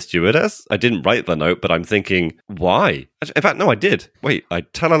to be the stewardess? I didn't write the note, but I'm thinking, why? In fact, no, I did. Wait, I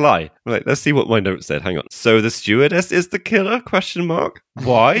tell a lie. I'm like, let's see what my note said. Hang on. So the stewardess is the killer? ?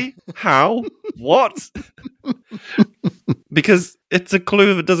 Why? How? What? Because it's a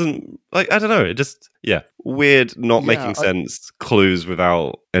clue that doesn't, like, I don't know. It just, yeah, weird, not Yeah, making sense clues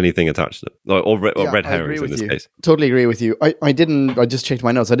without anything attached to them. Or red I agree herrings in with this you. case. Totally agree with you. I just checked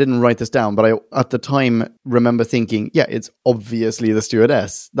my notes. I didn't write this down, but I, at the time, remember thinking, yeah, it's obviously the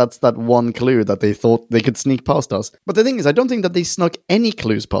stewardess. That's that one clue that they thought they could sneak past us. But the thing is, I don't think that they snuck any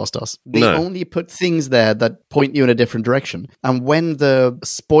clues past us. They No. only put things there that point you in a different direction. And when the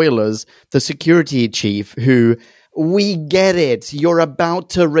spoilers, the security chief who... We get it. You're about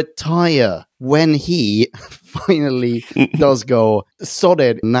to retire. When he finally does go, sod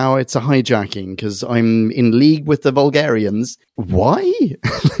it, now it's a hijacking because I'm in league with the Bulgarians. Why?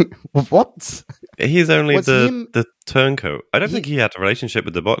 What? He's only What's the him- turncoat. I don't think he had a relationship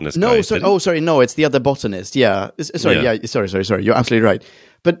with the botanist No, guy. sorry. did he? Oh, sorry. No, it's the other botanist. Yeah. Sorry. Yeah. Yeah. Sorry. You're absolutely right.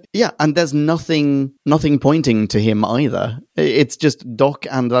 But yeah, and there's nothing pointing to him either. It's just Doc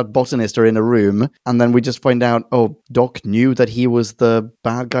and that botanist are in a room, and then we just find out, oh, Doc knew that he was the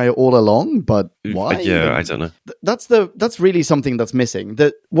bad guy all along, but why? Yeah, I don't know. That's really something that's missing.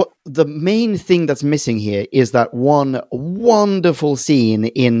 The main thing that's missing here is that one wonderful scene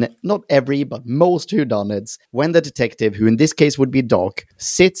in not every but most whodunits when the detective, who in this case would be Doc,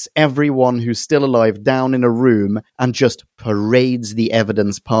 sits everyone who's still alive down in a room and just parades the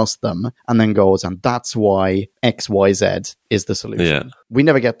evidence past them and then goes, and that's why XYZ is the solution. Yeah. We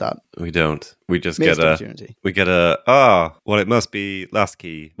never get that. We don't. We just Missed get opportunity. well, it must be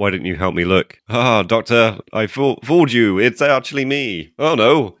Lasky. Why didn't you help me look? Doctor, I fooled you. It's actually me. Oh,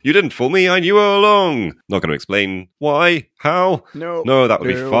 no, you didn't fool me. I knew all along. Not going to explain why, how. No, that would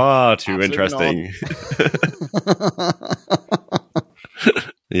be far too absolutely interesting.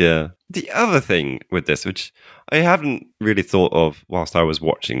 Yeah. The other thing with this, which I haven't really thought of whilst I was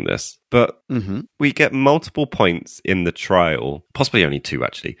watching this, but we get multiple points in the trial, possibly only 2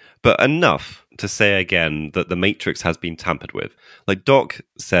 actually, but enough to say again that the Matrix has been tampered with. Like Doc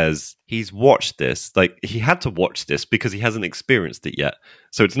says he's watched this, like he had to watch this because he hasn't experienced it yet.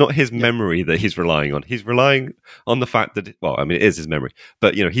 So it's not his memory that he's relying on. He's relying on the fact that, well, I mean, it is his memory,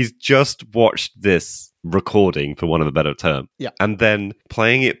 but he's just watched this recording, for want of a better term. Yeah. And then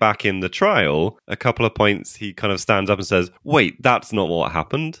playing it back in the trial, a couple of points he kind of stands up and says, wait, that's not what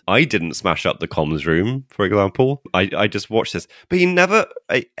happened. I didn't smash up the comms room, for example. I just watched this. But he never,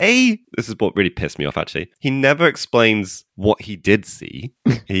 this is what really pissed me off actually. He never explains what he did see.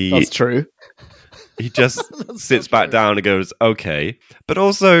 That's true. He just sits back down and goes, okay. But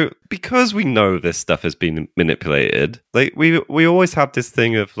also, because we know this stuff has been manipulated, like we always have this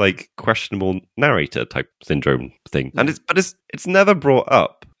thing of like questionable narrator type syndrome thing. And it's never brought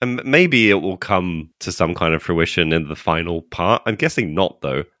up. And maybe it will come to some kind of fruition in the final part. I'm guessing not,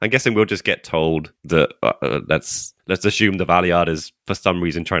 though. I'm guessing we'll just get told that let's assume the Valiard is for some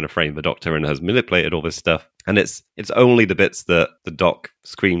reason trying to frame the Doctor and has manipulated all this stuff. And it's only the bits that the Doc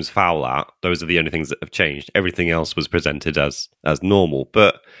screams foul at. Those are the only things that have changed. Everything else was presented as normal.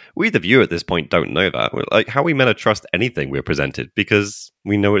 But we, the viewer at this point, don't know that. Like, how are we meant to trust anything we're presented? Because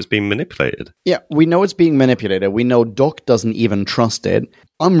we know it's being manipulated. Yeah, we know it's being manipulated. We know Doc doesn't even trust it.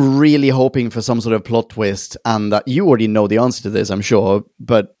 I'm really hoping for some sort of plot twist, and that you already know the answer to this, I'm sure,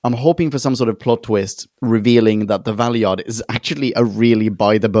 but I'm hoping for some sort of plot twist revealing that the Valiard is actually a really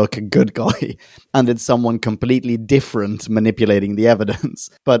by-the-book good guy, and it's someone completely different manipulating the evidence.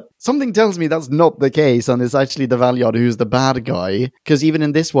 But something tells me that's not the case, and it's actually the Valiard who's the bad guy, because even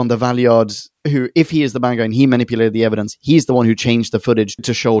in this one, the Valiard, who, if he is the bad guy and he manipulated the evidence, he's the one who changed the footage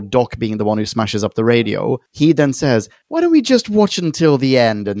to show Doc being the one who smashes up the radio. He then says, why don't we just watch until the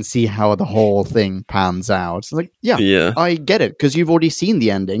end and see how the whole thing pans out? It's like, yeah, I get it, because you've already seen the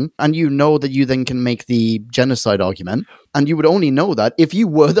ending, and you know that you then can make the genocide argument, and you would only know that if you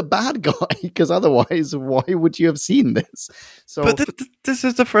were the bad guy, because otherwise, why would you have seen this? So, But this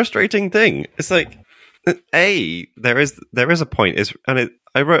is the frustrating thing. It's like, there is a point,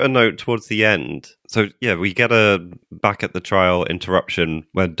 I wrote a note towards the end. So, yeah, we get a back at the trial interruption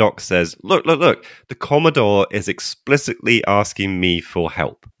where Doc says, look, the Commodore is explicitly asking me for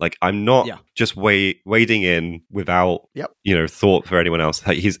help. Like, I'm not just wading in without, thought for anyone else.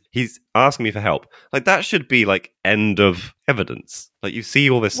 Like, he's asking me for help. Like, that should be, like, end of evidence. Like, you see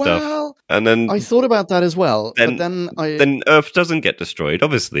all this stuff, and then... I thought about that as well, but then Then Earth doesn't get destroyed,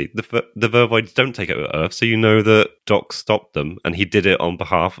 obviously. The Vervoids don't take over Earth, so you know that Doc stopped them, and he did it on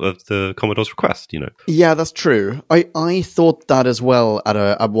behalf of the Commodore's request, Yeah, that's true. I thought that as well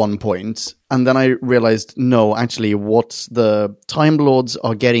at one point, And then I realized, no, actually, what the Time Lords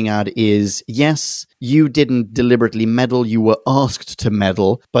are getting at is, yes, you didn't deliberately meddle, you were asked to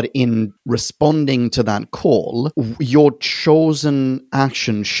meddle, but in responding to that call, your chosen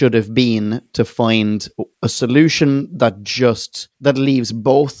action should have been to find a solution that leaves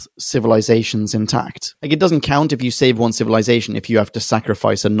both civilizations intact. Like, it doesn't count if you save one civilization if you have to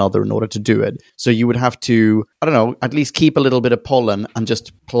sacrifice another in order to do it. So you would have to, I don't know, at least keep a little bit of pollen and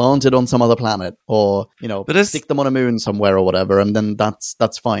just plant it on some other planet, or, stick them on a moon somewhere or whatever, and then that's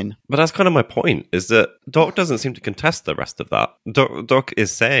fine. But that's kind of my point, is that Doc doesn't seem to contest the rest of that. Doc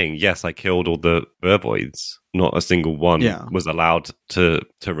is saying, yes, I killed all the Vervoids. Not a single one was allowed to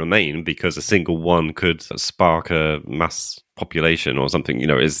remain, because a single one could spark a mass population or something,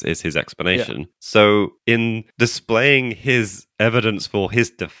 is his explanation. Yeah. So in displaying his evidence for his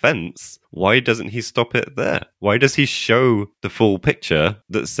defense, why doesn't he stop it there? Why does he show the full picture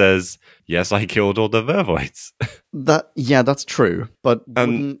that says, yes, I killed all the Vervoids? That's true. But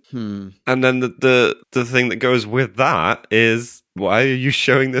and then the thing that goes with that is, why are you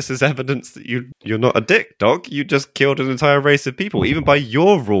showing this as evidence that you're not a dick, Doc? You just killed an entire race of people. Even by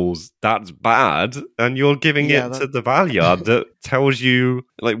your rules, that's bad. And you're giving it to the Valeyard that tells you,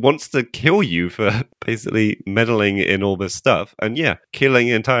 wants to kill you for basically meddling in all this stuff. And killing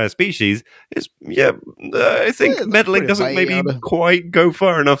an entire species is, I think meddling doesn't maybe quite go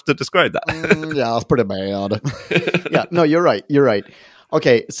far enough to describe that. That's pretty bad. No, you're right.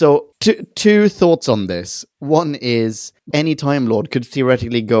 Okay, so two thoughts on this. One is, any Time Lord could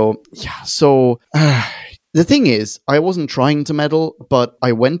theoretically go, the thing is, I wasn't trying to meddle, but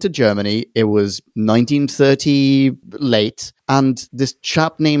I went to Germany. It was 1930 late, and this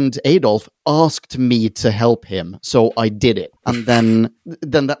chap named Adolf asked me to help him, so I did it. And then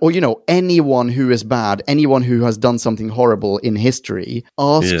that, or anyone who is bad, anyone who has done something horrible in history,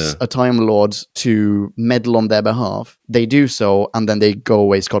 asks a Time Lord to meddle on their behalf. They do so, and then they go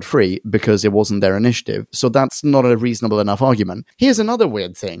away scot-free because it wasn't their initiative. So that's not a reasonable enough argument. Here's another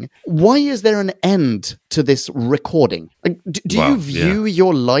weird thing. Why is there an end to this recording? Do you view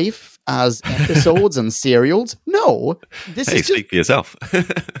your life as episodes and serials? No. Speak for yourself.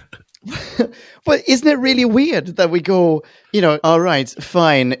 But isn't it really weird that we go, all right,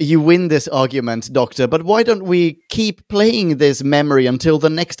 fine, you win this argument, Doctor, but why don't we keep playing this memory until the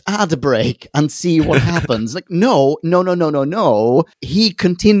next ad break and see what happens? No. He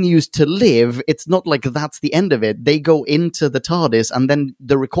continues to live. It's not like that's the end of it. They go into the TARDIS, and then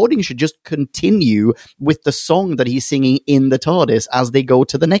the recording should just continue with the song that he's singing in the TARDIS as they go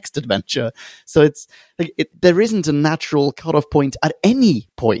to the next adventure. So it's there isn't a natural cutoff point at any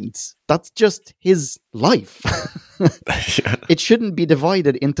point. That's just his life. It shouldn't be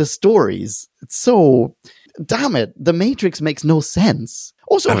divided into stories. It's so... Damn it, The Matrix makes no sense.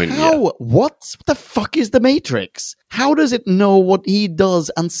 Also, what the fuck is The Matrix? How does it know what he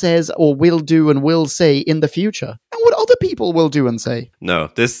does and says or will do and will say in the future? And what other people will do and say? No,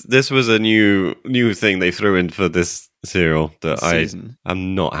 this was a new thing they threw in for this serial that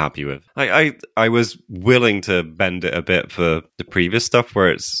I'm not happy with. I was willing to bend it a bit for the previous stuff where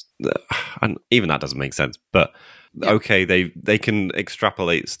it's... and even that doesn't make sense, but... Yeah. Okay, they can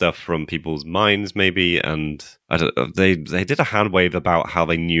extrapolate stuff from people's minds, maybe, and I don't. They did a hand wave about how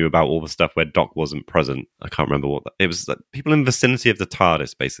they knew about all the stuff where Doc wasn't present. I can't remember what it was. Like people in the vicinity of the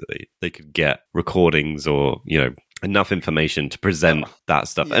TARDIS, basically, they could get recordings or enough information to present that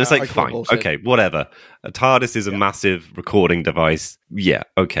stuff. And it's fine, okay, whatever. A TARDIS is a massive recording device. Yeah,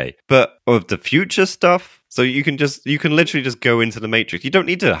 okay, but of the future stuff. So you can literally just go into the Matrix. You don't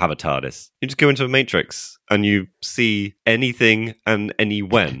need to have a TARDIS. You just go into a Matrix and you see anything and any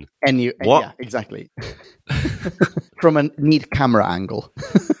when. What? Yeah, exactly. From a neat camera angle.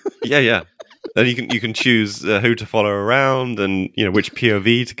 Yeah. And you can choose who to follow around and which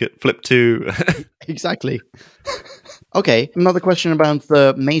POV to get flipped to. Exactly. Okay, another question about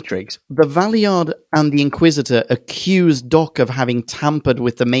the Matrix. The Valeyard and the Inquisitor accused Doc of having tampered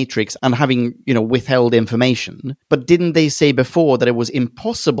with the Matrix and having, withheld information. But didn't they say before that it was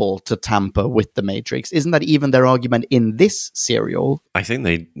impossible to tamper with the Matrix? Isn't that even their argument in this serial? I think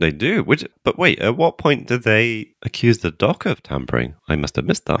they do. But wait, at what point did they accuse the Doc of tampering? I must have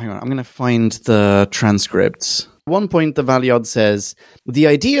missed that. Hang on, I'm going to find the transcripts. At one point, the Valeyard says, the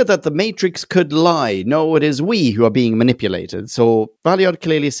idea that the Matrix could lie. No, it is we who are being manipulated. So Valeyard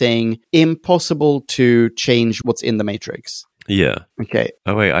clearly saying, impossible to change what's in the Matrix. Yeah. Okay.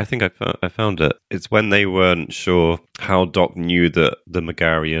 Oh, wait, I think I found it. It's when they weren't sure how Doc knew that the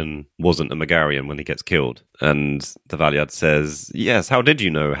Megarian wasn't a Megarian when he gets killed. And the Valiant says, yes, how did you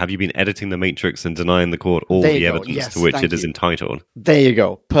know? Have you been editing the Matrix and denying the court all There the you go. evidence Yes, to which thank it is you. entitled? There you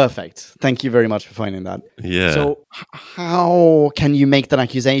go. Perfect. Thank you very much for finding that. Yeah. So how can you make that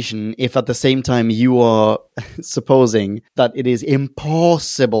accusation if at the same time you are supposing that it is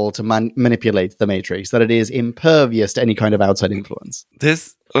impossible to manipulate the Matrix, that it is impervious to any kind of outside influence?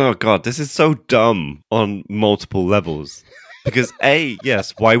 This is so dumb on multiple levels. Because A,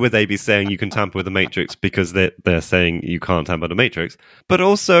 yes, why would they be saying you can tamper with the Matrix? Because they're saying you can't tamper with the Matrix. But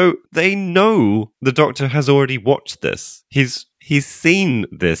also, they know the Doctor has already watched this. He's seen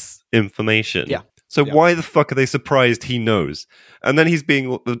this information. Yeah. So why the fuck are they surprised he knows? And then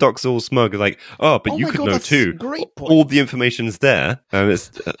the Doc's all smug, like, oh, but you my could God, know that's too. a great point. All the information's there, and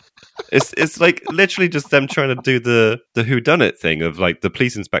it's like literally just them trying to do the whodunit thing of like the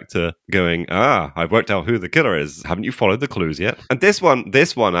police inspector going, I've worked out who the killer is. Haven't you followed the clues yet? And this one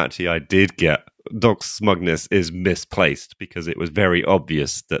actually I did get. Doc's smugness is misplaced because it was very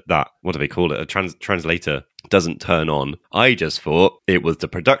obvious that what do they call it? A translator doesn't turn on. I just thought it was the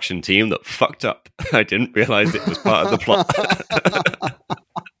production team that fucked up. I didn't realize it was part of the plot.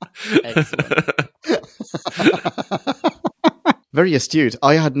 Excellent. Very astute.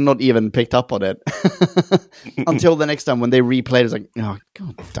 I had not even picked up on it until the next time when they replayed. It's like, oh,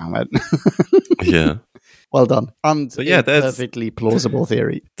 God damn it. Yeah. Well done. And But yeah, a there's- perfectly plausible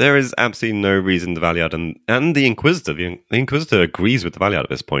theory. There is absolutely no reason the Valiant and the Inquisitor. The Inquisitor agrees with the Valiant at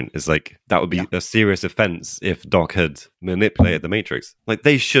this point. It's like that would be a serious offense if Doc had manipulated the Matrix. Like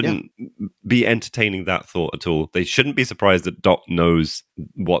they shouldn't be entertaining that thought at all. They shouldn't be surprised that Doc knows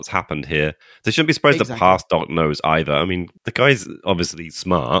what's happened here. They shouldn't be surprised that past Doc knows either. I mean, the guy's obviously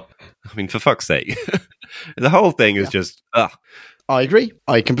smart. I mean, for fuck's sake, the whole thing is just ugh. I agree.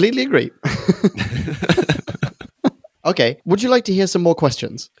 I completely agree. Okay. Would you like to hear some more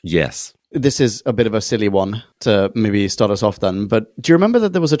questions? Yes. This is a bit of a silly one to maybe start us off then, but do you remember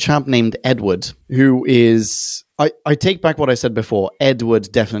that there was a chap named Edward who is... I take back what I said before.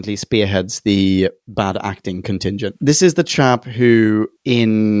 Edward definitely spearheads the bad acting contingent. This is the chap who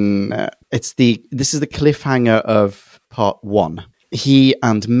this is the cliffhanger of part 1. He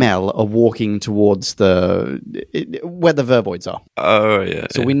and Mel are walking towards where the Vervoids are. Oh, yeah.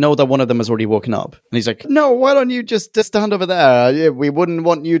 So we know that one of them has already woken up. And he's like, no, why don't you just stand over there? We wouldn't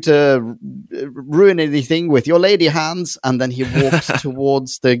want you to ruin anything with your lady hands. And then he walks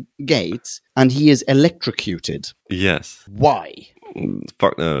towards the gate and he is electrocuted. Yes. Why?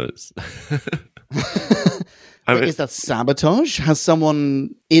 Fuck knows. I mean, Is that sabotage?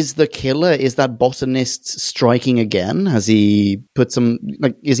 Is the killer, is that botanist striking again? Has he put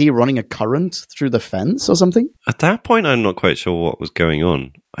is he running a current through the fence or something? at that point, I'm not quite sure what was going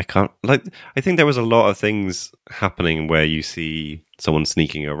on. I think there was a lot of things happening where you see someone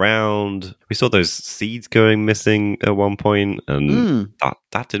sneaking around. We saw those seeds going missing at one point, and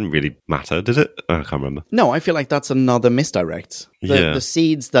that didn't really matter, did it? I can't remember. No, I feel like that's another misdirect. Yeah. The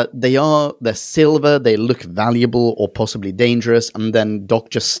seeds they're silver, they look valuable or possibly dangerous, and then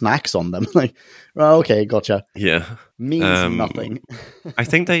Doc just snacks on them. Like, well, okay, gotcha. Yeah. Means nothing. I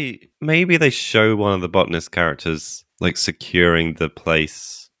think they show one of the botanist characters like securing the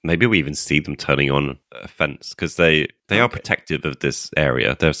place. Maybe we even see them turning on a fence because they are protective of this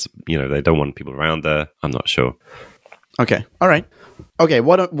area. There's, they don't want people around there. I'm not sure. Okay, all right. Okay,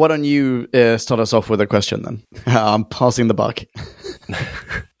 why don't you start us off with a question then? I'm passing the buck.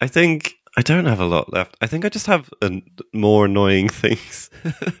 I think I don't have a lot left. I think I just have more annoying things.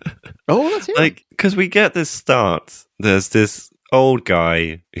 Oh, let's hear it. Like, because we get this start. There's this old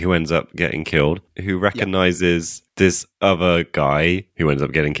guy who ends up getting killed, who recognizes this other guy who ends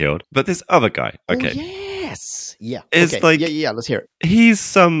up getting killed. But this other guy, okay. Oh, yes. Yeah. It's okay. like- Yeah, let's hear it. He's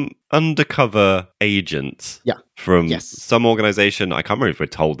some undercover agent from Yes. some organization. I can't remember if we're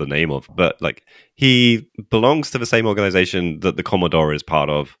told the name of, but like he belongs to the same organization that the Commodore is part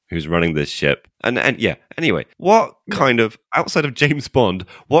of, who's running this ship. And yeah, anyway, what kind of, outside of James Bond,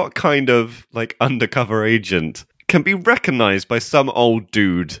 what kind of like undercover agent can be recognized by some old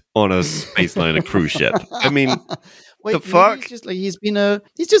dude on a space liner cruise ship? I mean, Wait, the maybe fuck? He's just been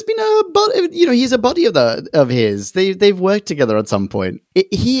a buddy. He's a buddy of his. They've worked together at some point.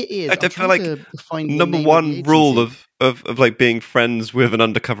 He is. I feel like number one rule of like being friends with an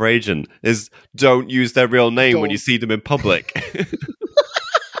undercover agent is don't use their real name when you see them in public.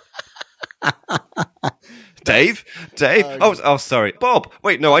 Dave? Oh, sorry. Bob.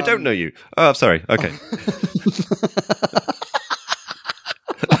 Wait, no, I don't know you. Oh, sorry. Okay.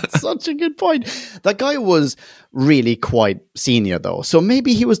 That's such a good point. That guy was really quite senior, though. So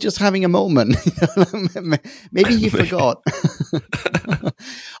maybe he was just having a moment. Maybe he forgot.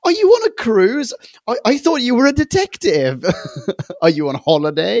 Are you on a cruise? I thought you were a detective. Are you on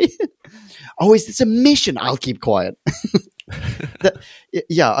holiday? Oh, is this a mission? I'll keep quiet.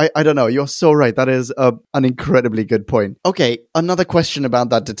 I don't know. You're so right. That is an incredibly good point. Okay, another question about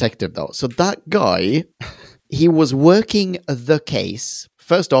that detective, though. So that guy, he was working the case.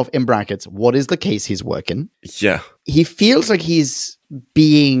 First off, in brackets, what is the case he's working? Yeah. He feels like he's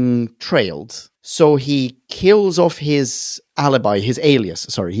being trailed. So he kills off his alibi, his alias.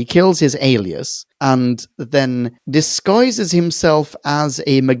 Sorry, he kills his alias and then disguises himself as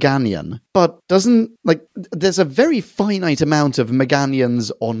a Meganian, but doesn't, like, there's a very finite amount of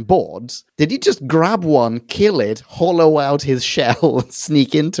Meganians on board. Did he just grab one, kill it, hollow out his shell, and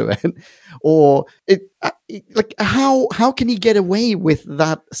sneak into it? Or, how can he get away with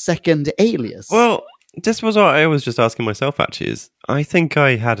that second alias? Well, this was what I was just asking myself, actually, is I think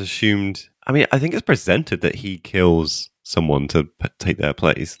I had assumed... I mean, I think it's presented that he kills someone to take their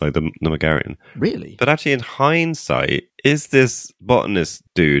place, like the Megarian. Really? But actually, in hindsight, is this botanist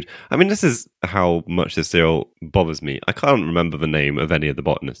dude... I mean, this is how much this serial bothers me. I can't remember the name of any of the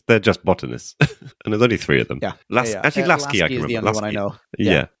botanists. They're just botanists. And there's only 3 of them. Yeah. Actually, Lasky, I can is remember. the only one I know.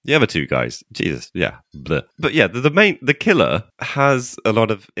 Yeah. The other 2 guys. Jesus. Yeah. Bleh. But yeah, the killer has a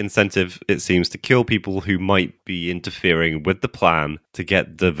lot of incentive, it seems, to kill people who might be interfering with the plan to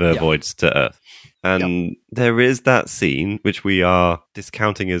get the Vervoids to Earth. And there is that scene, which we are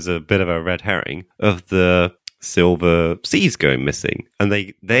discounting as a bit of a red herring, of the silver seas going missing. And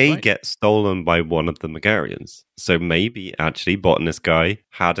they get stolen by one of the Megarians. So maybe actually botanist guy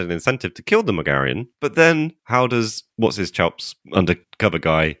had an incentive to kill the Megarian. But then how does what's-his-chops undercover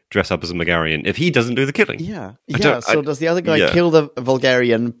guy dress up as a Megarian if he doesn't do the killing? Yeah. So does the other guy kill the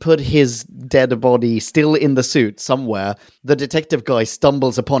Vulgarian, put his dead body still in the suit somewhere? The detective guy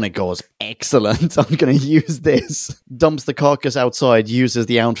stumbles upon it, goes, excellent, I'm going to use this. Dumps the carcass outside, uses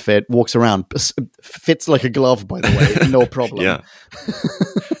the outfit, walks around. Fits like a glove, by the way. No problem. Yeah.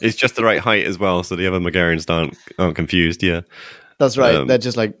 It's just the right height as well, so the other Megarians aren't confused, yeah. That's right. They're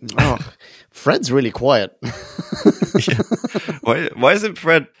just like, oh, Fred's really quiet. Why isn't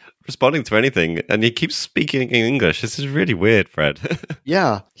Fred responding to anything? And he keeps speaking in English. This is really weird, Fred.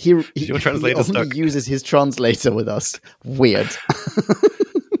 Yeah. Your He translator's only stuck. uses his translator with us. Weird.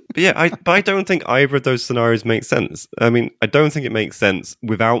 But yeah, I don't think either of those scenarios make sense. I mean, I don't think it makes sense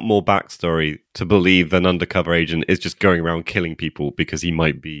without more backstory to believe an undercover agent is just going around killing people because he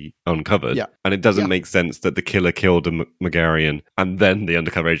might be uncovered. Yeah. And it doesn't make sense that the killer killed a Megarian and then the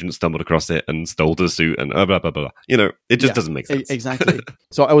undercover agent stumbled across it and stole the suit and blah, blah, blah, blah. You know, it just doesn't make sense. Exactly.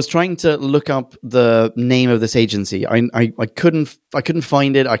 So I was trying to look up the name of this agency. I couldn't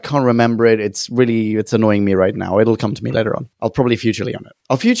find it. I can't remember it. It's annoying me right now. It'll come to me later on. I'll probably futurely on it.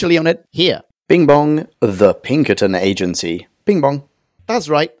 I'll futurely on it here. Bing bong, the Pinkerton Agency. Bing bong. That's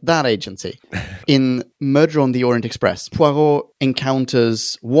right, that agency. In Murder on the Orient Express, Poirot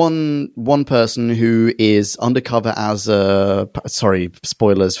encounters one person who is undercover as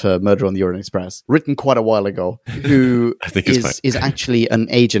spoilers for Murder on the Orient Express, written quite a while ago, who is actually an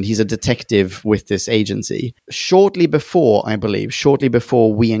agent. He's a detective with this agency. Shortly before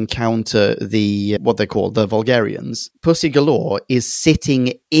we encounter what they call the Vulgarians, Pussy Galore is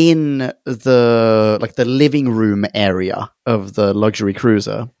sitting in the living room area of the luxury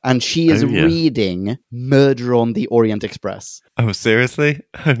cruiser, and she is reading Murder on the Orient Express. Oh, seriously?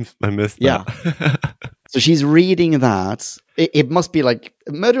 I missed that. Yeah. So she's reading that. It must be like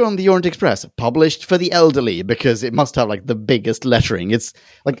Murder on the Orient Express, published for the elderly, because it must have like the biggest lettering. It's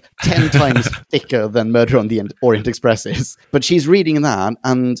like 10 times thicker than Murder on the Orient Express is. But she's reading that,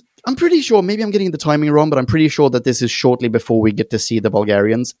 and I'm pretty sure, maybe I'm getting the timing wrong, but I'm pretty sure that this is shortly before we get to see the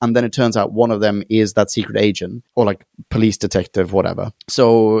Bulgarians. And then it turns out one of them is that secret agent or like police detective, whatever.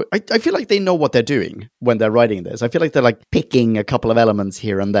 So I feel like they know what they're doing when they're writing this. I feel like they're like picking a couple of elements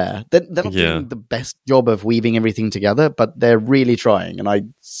here and there. They're not doing the best job of weaving everything together, but they're really trying. And I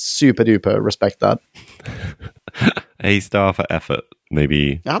super duper respect that. A star for effort,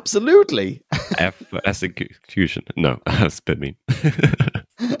 maybe. Absolutely. F for execution. No, that's a bit mean.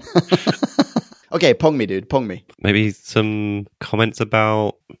 Okay, pong me, dude. Pong me. Maybe some comments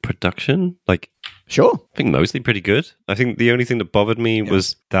about production? Like, sure. I think mostly pretty good. I think the only thing that bothered me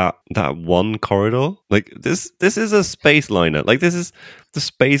was that one corridor. Like, this is a space liner. Like, this is the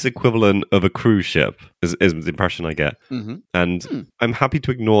space equivalent of a cruise ship, is the impression I get. Mm-hmm. And I'm happy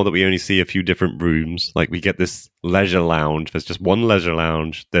to ignore that we only see a few different rooms. Like, we get this leisure lounge. There's just one leisure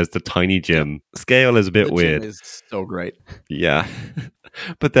lounge. There's the tiny gym. Scale is a bit weird. The gym is so great. Yeah.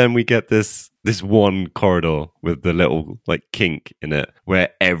 But then we get this one corridor with the little like kink in it where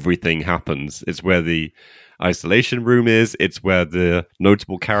everything happens. It's where the isolation room is. It's where the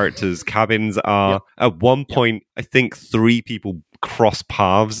notable characters' cabins are. Yep. At one point, I think 3 people cross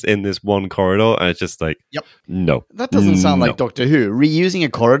paths in this one corridor, and it's just like, no. That doesn't sound like Doctor Who. Reusing a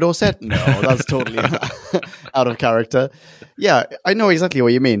corridor set? No, that's totally out of character. Yeah, I know exactly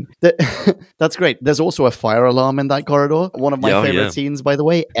what you mean. That's great. There's also a fire alarm in that corridor. One of my favorite scenes, by the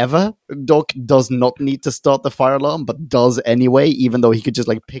way, ever. Doc does not need to start the fire alarm, but does anyway, even though he could just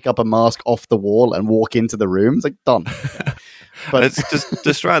like pick up a mask off the wall and walk into the room. It's like, done. But it's just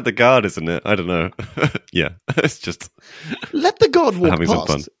distract the guard, isn't it? I don't know. Yeah, it's just let the guard walk past. Some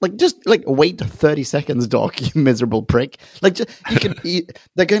fun. Like just like wait 30 seconds, Doc. You miserable prick. Like just,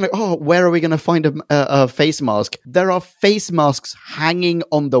 they're going like, oh, where are we going to find a face mask? There are face masks hanging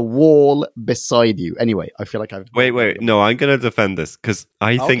on the wall beside you. Anyway, I feel like I've wait. No, I'm going to defend this because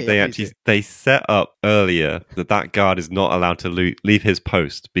I think they set up earlier that guard is not allowed to leave his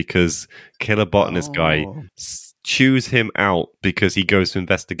post because Killer Botanist guy chews him out because he goes to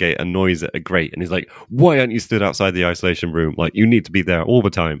investigate a noise at a grate, and he's like, why aren't you stood outside the isolation room? Like, you need to be there all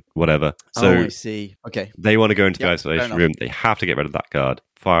the time, whatever. So I see. Okay. They want to go into the isolation room. They have to get rid of that guard.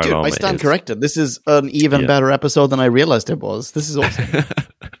 Fire alarm. I stand corrected. This is an even better episode than I realized it was. This is awesome.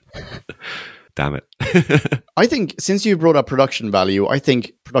 Damn it. I think since you brought up production value, I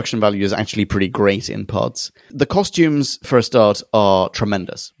think production value is actually pretty great in Pods. The costumes, for a start, are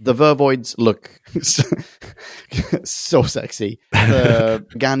tremendous. The Vervoids look so sexy. The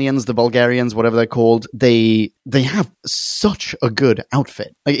Ganians, the Bulgarians, whatever they're called, they have such a good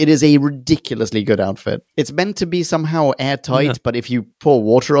outfit. Like, it is a ridiculously good outfit. It's meant to be somehow airtight, but if you pour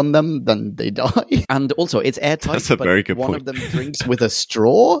water on them, then they die. And also, it's airtight, That's a very good one point. of them drinks with a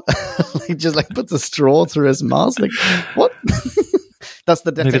straw. Like puts a straw through his mask. Like, what? That's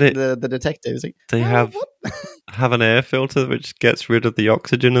the detective. Like, they have an air filter which gets rid of the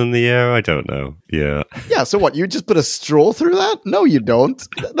oxygen in the air. I don't know. Yeah. Yeah. So what? You just put a straw through that? No, you don't.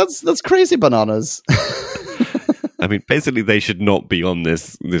 That's crazy bananas. I mean, basically, they should not be on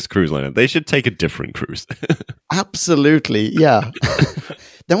this cruise liner. They should take a different cruise. Absolutely, yeah.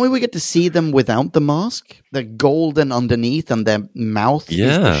 Then we get to see them without the mask. They're golden underneath, and their mouth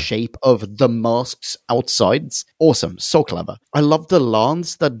is the shape of the mask's outsides. Awesome, so clever. I love the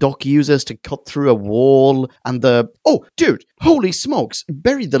lance that Doc uses to cut through a wall, and dude, holy smokes!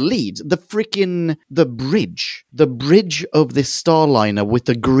 Bury the lead. The bridge of this Starliner with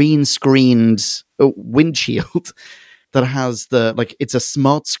the green screened windshield that has it's a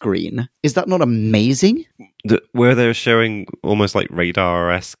smart screen. Is that not amazing? Where they're showing almost like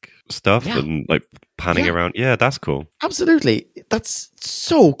radar-esque stuff and like panning around. Yeah, that's cool. Absolutely. That's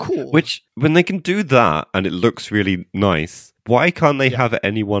so cool. Which, when they can do that and it looks really nice, why can't they have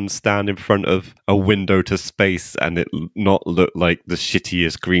anyone stand in front of a window to space and it not look like the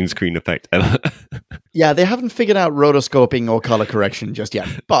shittiest green screen effect ever? Yeah, they haven't figured out rotoscoping or color correction just yet,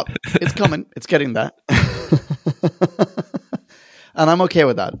 but it's coming. It's getting there. And I'm okay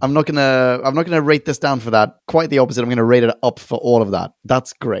with that. I'm not gonna rate this down for that. Quite the opposite. I'm gonna rate it up for all of that.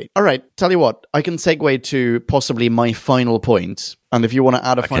 That's great. All right, tell you what, I can segue to possibly my final point. And if you want to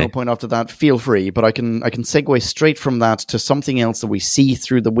add a final point after that, feel free. But I can segue straight from that to something else that we see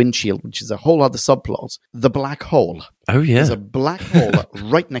through the windshield, which is a whole other subplot. The black hole. Oh, yeah. There's a black hole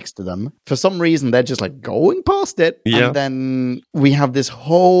right next to them. For some reason, they're just like going past it. Yeah. And then we have this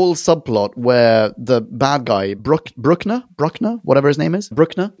whole subplot where the bad guy, Bruckner, whatever his name is,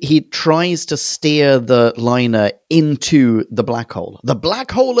 Bruckner, he tries to steer the liner into the black hole. The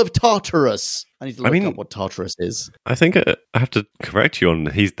black hole of Tartarus. I need to look up what Tartarus is. I think I have to correct you on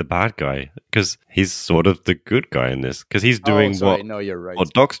he's the bad guy, because he's sort of the good guy in this, because he's doing you're right.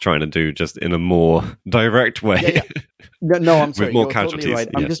 what Doc's trying to do, just in a more direct way. Yeah. No, I'm sorry. With more you're casualties. Totally right.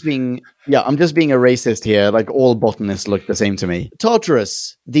 I'm just being a racist here. Like, all botanists look the same to me.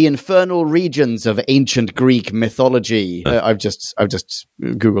 Tartarus, the infernal regions of ancient Greek mythology. I've just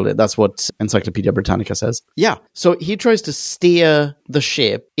Googled it. That's what Encyclopedia Britannica says. Yeah. So he tries to steer the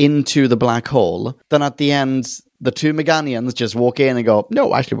ship into the black hole. Then at the end, the two Meganians just walk in and go,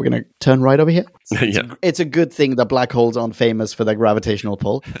 no, actually, we're going to turn right over here. It's a good thing that black holes aren't famous for their gravitational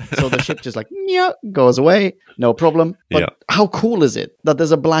pull. So the ship just goes away. No problem. But how cool is it that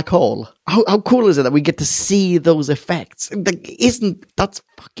there's a black hole? How cool is it that we get to see those effects? That's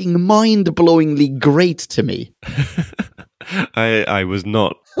fucking mind-blowingly great to me. I was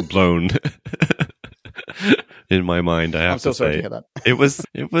not blown in my mind, I have to say. I'm so sorry to hear that.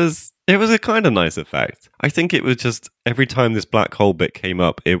 It was It was a kind of nice effect. I think it was just every time this black hole bit came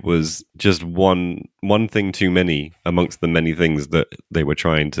up, it was just one thing too many amongst the many things that they were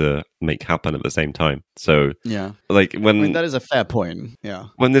trying to make happen at the same time. So, Yeah. like when that is a fair point. Yeah.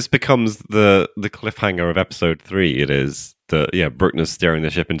 when this becomes the cliffhanger of episode 3, it is that Bruckner's steering the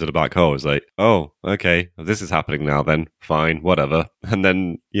ship into the black hole. It's like, oh, okay, this is happening now. Then fine, whatever. And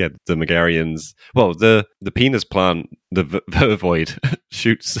then the Megarians, well, the penis plant, the Vervoid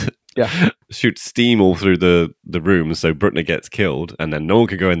shoots steam all through the room, so Bruckner gets killed, and then no one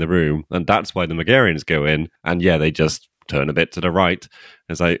can go in the room, and that's why the Megarians go in, and they just turn a bit to the right.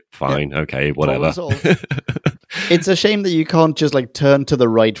 It's like, fine, okay, whatever. It's a shame that you can't just like turn to the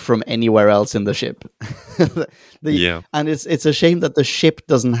right from anywhere else in the ship. And it's a shame that the ship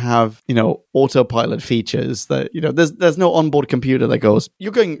doesn't have, autopilot features that, there's no onboard computer that goes,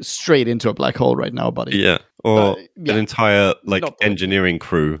 you're going straight into a black hole right now, buddy. Yeah. Or an entire engineering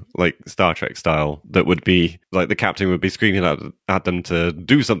crew, like Star Trek style, that would be like the captain would be screaming at them to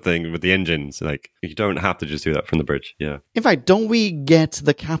do something with the engines. Like, you don't have to just do that from the bridge. Yeah. In fact, don't we get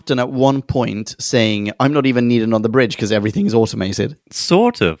the captain at one point saying, I'm not even needed on the bridge because everything's automated?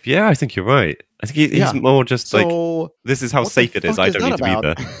 Sort of. Yeah, I think you're right. I think he's more just this is how safe it is. I don't need to be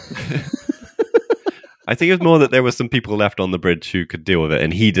there. I think it was more that there were some people left on the bridge who could deal with it,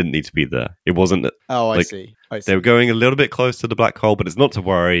 and he didn't need to be there. It wasn't. I see. They were going a little bit close to the black hole, but it's not to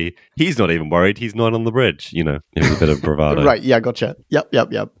worry. He's not even worried. He's not on the bridge. It was a bit of bravado. Right. Yeah. Gotcha. Yep.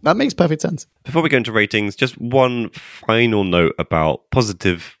 That makes perfect sense. Before we go into ratings, just one final note about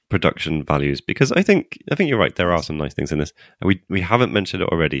positive production values, because I think you're right. There are some nice things in this. We haven't mentioned it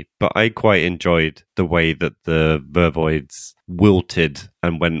already, but I quite enjoyed the way that the Vervoids wilted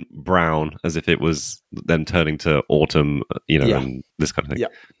and went brown, as if it was them turning to autumn, and this kind of thing. Yeah.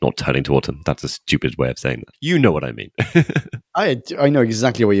 Not turning to autumn. That's a stupid way of saying that. You know what I mean. I know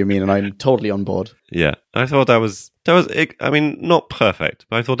exactly what you mean, and I'm totally on board. Yeah, I thought that was. I mean, not perfect,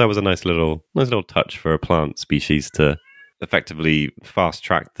 but I thought that was a nice little touch for a plant species to effectively fast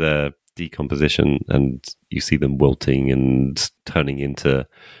track the decomposition, and you see them wilting and turning into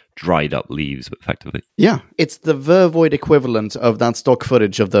dried up leaves, effectively. Yeah, it's the Vervoid equivalent of that stock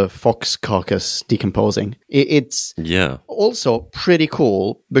footage of the fox carcass decomposing. It's also pretty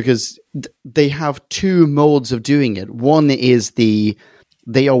cool because they have two modes of doing it. One is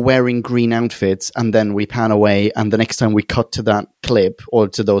they are wearing green outfits, and then we pan away, and the next time we cut to that clip or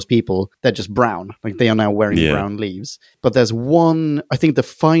to those people, they're just brown. Like, they are now wearing brown leaves. But there's one, I think the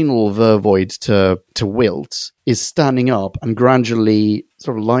final Vervoid to wilt is standing up and gradually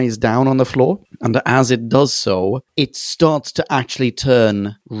sort of lies down on the floor. And as it does so, it starts to actually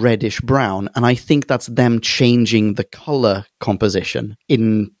turn reddish brown. And I think that's them changing the color composition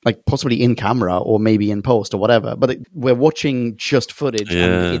in, like, possibly in camera or maybe in post or whatever. But we're watching just footage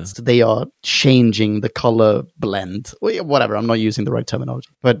and they are changing the color blend. Whatever, I'm not using the right terminology.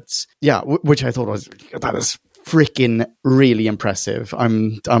 But yeah, which I thought that is freaking really impressive.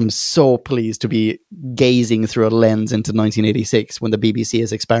 I'm so pleased to be gazing through a lens into 1986 when the BBC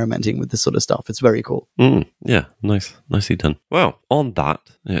is experimenting with this sort of stuff. It's very cool. Yeah, nicely done. Well, on that,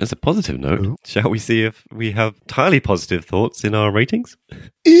 as a positive note, shall we see if we have entirely positive thoughts in our ratings?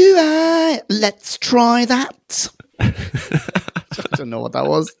 Let's try that. I don't know what that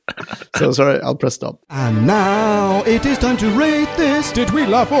was. So sorry, I'll press stop. And now it is time to rate this. Did we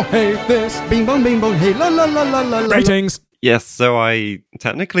love or hate this? Bing bong, hey, la la la la la la. Ratings. Yes, so I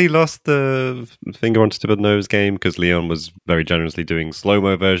technically lost the finger on stupid nose game because Leon was very generously doing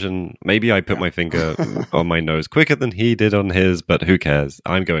slow-mo version. Maybe I put my finger on my nose quicker than he did on his, but who cares?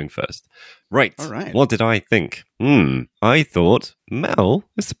 I'm going first. Right. All right. What did I think? I thought Mel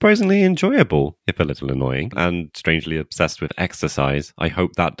is surprisingly enjoyable, if a little annoying, and strangely obsessed with exercise. I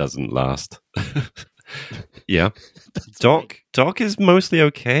hope that doesn't last. Yeah. Doc is mostly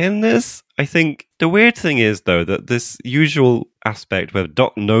okay in this. I think the weird thing is, though, that this usual aspect where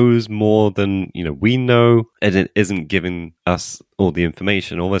Doc knows more than, we know, and it isn't giving us all the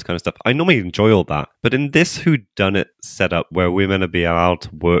information, all this kind of stuff. I normally enjoy all that. But in this whodunit setup where we're meant to be allowed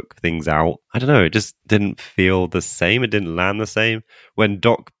to work things out, I don't know, it just didn't feel the same. It didn't land the same. When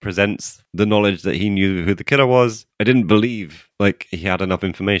Doc presents the knowledge that he knew who the killer was, I didn't believe he had enough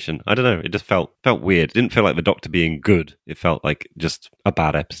information. I don't know. It just felt weird. It didn't feel like the Doctor being good. It felt like just a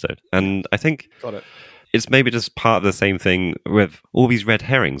bad episode. And I think it's maybe just part of the same thing with all these red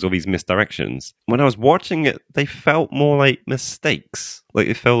herrings, all these misdirections. When I was watching it, they felt more like mistakes. Like,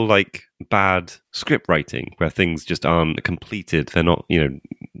 it felt like bad script writing where things just aren't completed. They're not,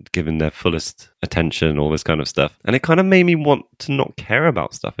 given their fullest attention, all this kind of stuff. And it kind of made me want to not care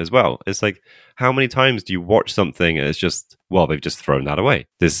about stuff as well. It's like, how many times do you watch something and it's just, well, they've just thrown that away.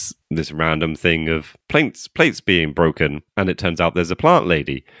 This random thing of plates being broken, and it turns out there's a plant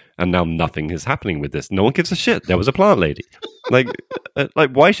lady, and now nothing is happening with this. No one gives a shit. There was a plant lady. Like,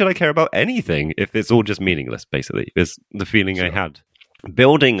 why should I care about anything if it's all just meaningless, basically? Is the feeling I had.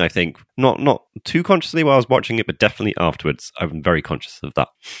 Building, I think, not too consciously while I was watching it, but definitely afterwards, I'm very conscious of that.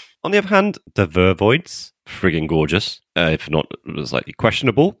 On the other hand, the Vervoids, friggin' gorgeous, if not slightly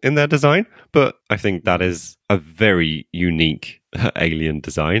questionable in their design, but I think that is a very unique alien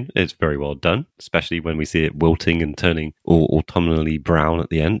design. It's very well done, especially when we see it wilting and turning all autumnally brown at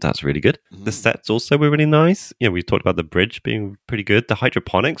the end. That's really good. The sets also were really nice. We talked about the bridge being pretty good. The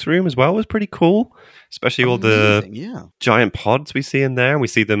hydroponics room as well was pretty cool, especially all the giant pods we see in there. We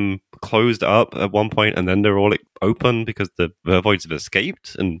see them closed up at one point, and then they're all open because the Vervoids have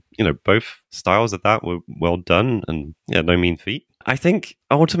escaped. And, both styles of that were well done, and no mean feat. I think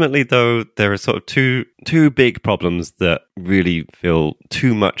ultimately, though, there are sort of two big problems that really feel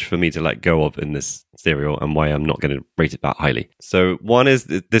too much for me to let go of in this serial, and why I'm not going to rate it that highly. So one is,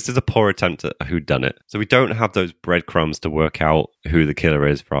 this is a poor attempt at a whodunit. So we don't have those breadcrumbs to work out who the killer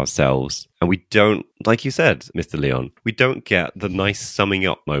is for ourselves. And we don't, like you said, Mr. Leon, we don't get the nice summing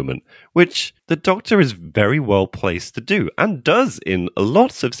up moment, which the Doctor is very well placed to do, and does in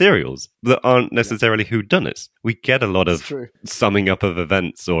lots of serials that aren't necessarily whodunits. We get a lot of summing up of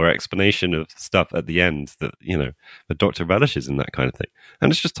events or explanation of stuff at the end that, the Doctor relishes in that kind of thing.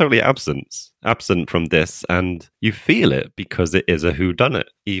 And it's just totally absent from this, and you feel it because it is a whodunit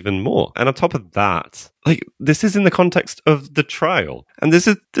even more. And on top of that, this is in the context of the trial, and this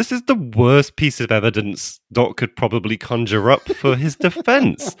is the worst piece of evidence Doc could probably conjure up for his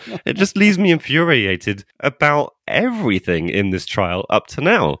defense. It just leaves me infuriated about everything in this trial up to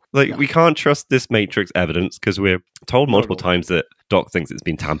now. We can't trust this Matrix evidence because we're told multiple times that Doc thinks it's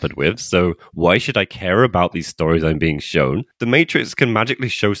been tampered with, so why should I care about these stories I'm being shown? The Matrix can magically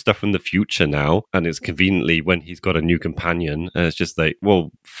show stuff from the future now, and it's conveniently when he's got a new companion, and it's just like,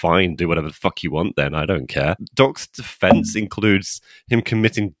 well, fine, do whatever the fuck you want then, I don't care. Doc's defense includes him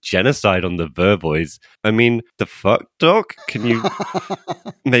committing genocide on the Vervoids. I mean, the fuck, Doc? Can you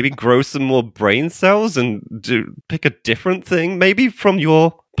maybe grow some more brain cells and pick a different thing, maybe from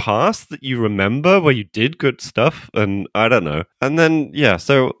your past that you remember where you did good stuff? And I don't know. And then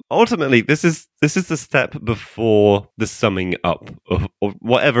so ultimately this is the step before the summing up of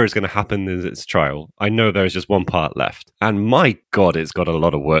whatever is going to happen in its trial. I know there's just one part left, and my god, it's got a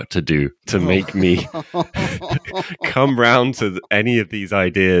lot of work to do to make me come round to any of these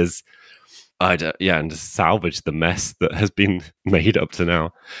ideas and just salvage the mess that has been made up to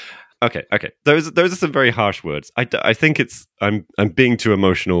now. Okay. Those are some very harsh words. I think I'm being too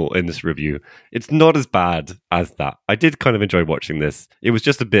emotional in this review. It's not as bad as that. I did kind of enjoy watching this. It was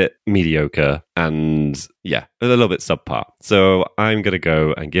just a bit mediocre and a little bit subpar. So I'm going to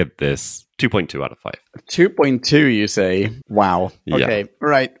go and give this 2.2 out of 5. 2.2, you say? Wow. Okay,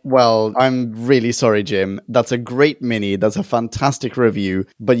 right. Well, I'm really sorry, Jim. That's a great mini. That's a fantastic review,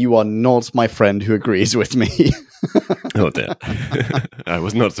 but you are not my friend who agrees with me. Oh, dear. I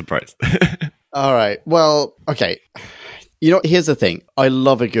was not surprised. All right. Well, okay. Here's the thing. I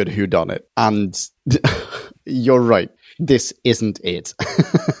love a good whodunit, and you're right. This isn't it.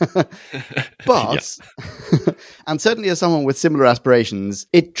 But, and certainly as someone with similar aspirations,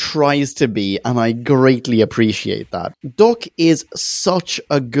 it tries to be, and I greatly appreciate that. Doc is such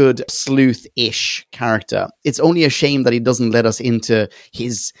a good sleuth-ish character. It's only a shame that he doesn't let us into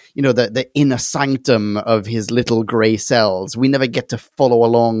his, the inner sanctum of his little grey cells. We never get to follow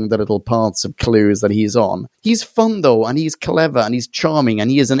along the little paths of clues that he's on. He's fun, though, and he's clever, and he's charming, and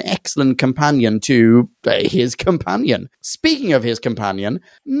he is an excellent companion to his companion. Speaking of his companion,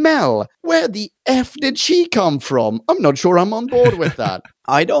 Mel, where the F did she come from? I'm not sure I'm on board with that.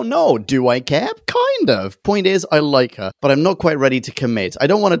 I don't know. Do I care? Kind of. Point is, I like her, but I'm not quite ready to commit. I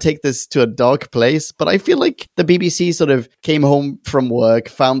don't want to take this to a dark place, but I feel like the BBC sort of came home from work,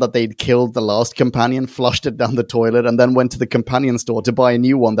 found that they'd killed the last companion, flushed it down the toilet, and then went to the companion store to buy a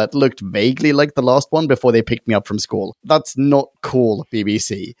new one that looked vaguely like the last one before they picked me up from school. That's not cool,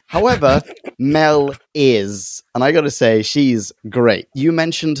 BBC. However, Mel is, and I gotta say, she's great. You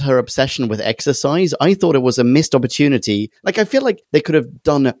mentioned her obsession with exercise. I thought it was a missed opportunity. I feel like they could have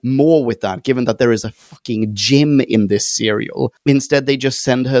done more with that, given that there is a fucking gym in this serial. Instead, they just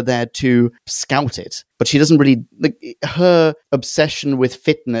send her there to scout it. but she doesn't really, like, her obsession with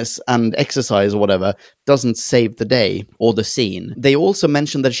fitness and exercise or whatever doesn't save the day or the scene. They also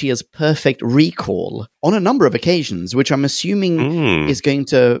mention that she has perfect recall on a number of occasions, which I'm assuming is going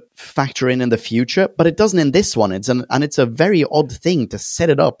to factor in the future, but it doesn't in this one. It's a very odd thing to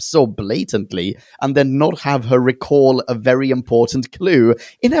set it up so blatantly and then not have her recall a very important clue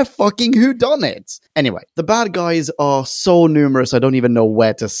in a fucking whodunit. Anyway, the bad guys are so numerous I don't even know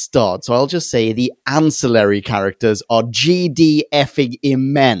where to start, so I'll just say the ancillary characters are GD effing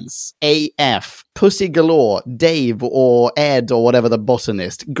immense. AF. Pussy galore, Dave or Ed or whatever the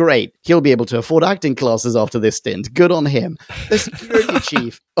botanist. Great. He'll be able to afford acting classes after this stint. Good on him. The security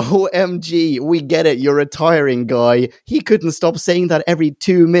chief. OMG, we get it. You're retiring, guy. He couldn't stop saying that every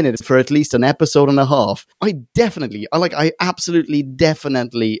 2 minutes for at least an episode and a half. I absolutely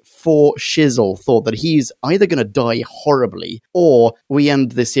definitely for shizzle thought that he's either going to die horribly or we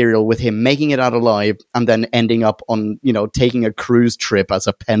end the serial with him making it out alive and then ending up on, taking a cruise trip as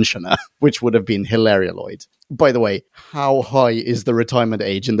a pensioner, which would have been hilarioid. By the way, how high is the retirement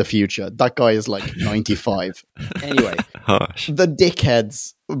age in the future? That guy is like 95. Anyway, Harsh. The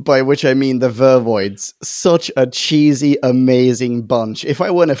dickheads, by which I mean the Vervoids, such a cheesy, amazing bunch. If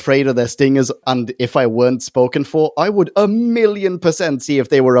I weren't afraid of their stingers and if I weren't spoken for, I would 1,000,000% see if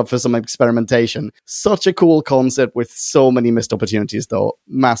they were up for some experimentation. Such a cool concept with so many missed opportunities, though.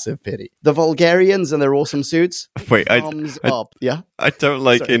 Massive pity. The Vulgarians and their awesome suits. Wait, thumbs up. Yeah? I don't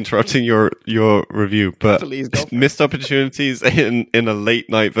like interrupting your review, but Please go for it. missed opportunities in a late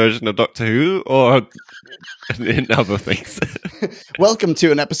night version of Doctor Who or in other things? Welcome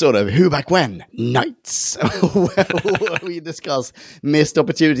to an episode of Who Back When? Nights, where we discuss missed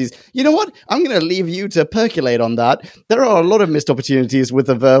opportunities. You know what? I'm going to leave you to percolate on that. There are a lot of missed opportunities with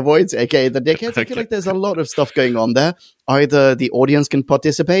the Vervoids, aka the dickheads. I feel like there's a lot of stuff going on there. Either the audience can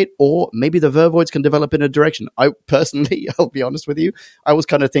participate or maybe the Vervoids can develop in a direction. I personally, I'll be honest with you, I was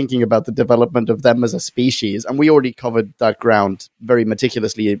kind of thinking about the development of them as a species, and we already covered that ground very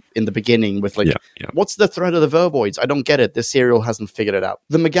meticulously in the beginning with what's the threat of the Vervoids? I don't get it. This serial hasn't figured it out.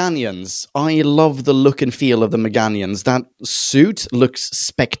 The Meganians. I love the look and feel of the Meganians. That suit looks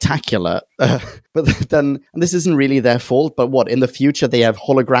spectacular. But then, and this isn't really their fault, but what, in the future they have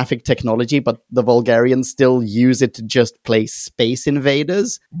holographic technology, but the Vulgarians still use it to just play Space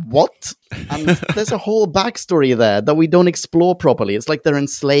Invaders? What? And there's a whole backstory there that we don't explore properly. It's like they're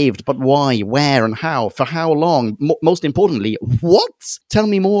enslaved, but why, where, and how? For how long? Most importantly, what? Tell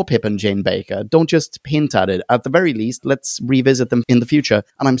me more, Pip and Jane Baker. Don't just hint at it. At the very least, let's revisit them in the future,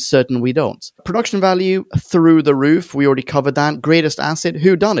 and I'm certain we don't. Production value, through the roof. We already covered that. Greatest asset,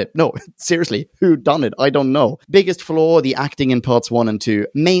 who done it? No, seriously, who done it? I don't know. Biggest flaw, the acting in parts 1 and 2.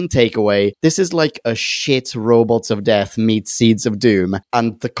 Main takeaway, this is like a shit Robots of Death meets Seeds of Doom,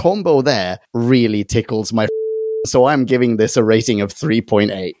 and the combo there really tickles my so I'm giving this a rating of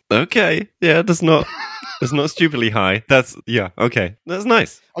 3.8. Okay. Yeah, that's not stupidly high. That's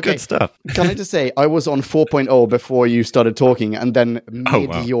nice. Okay. Good stuff. Can I just say, I was on 4.0 before you started talking, and then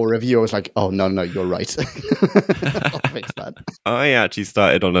your review, I was like, oh, no, you're right. I'll fix that. I actually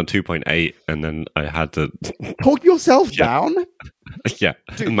started on a 2.8 and then I had to Talk yourself down? Yeah,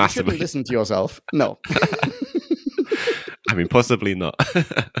 Dude, massively. you shouldn't listen to yourself. No. I mean, possibly not.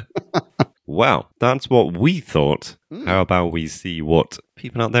 Wow, that's what we thought. How about we see what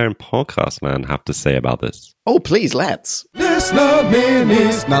people out there in podcast land have to say about this? Oh, please, let's. Listener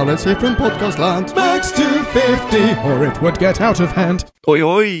minis. Now let's hear from Podcast Land. Max 250, or it would get out of hand. Oi,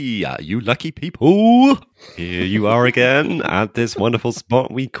 oi, you lucky people. Here you are again at this wonderful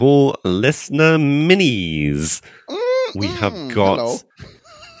spot we call Listener Minis. We have got... Hello.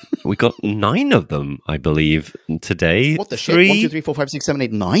 We got 9 of them, I believe, today. What the shit? 1, 2, 3, 4, 5, 6, 7,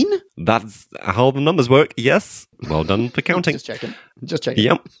 8, 9? That's how the numbers work. Yes. Well done for counting. Just checking.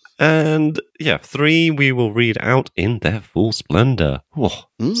 Yep. And 3 we will read out in their full splendor. Oh,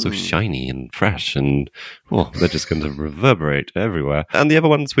 so shiny and fresh, and they're just going to reverberate everywhere. And the other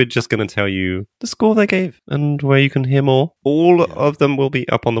ones, we're just going to tell you the score they gave and where you can hear more. All of them will be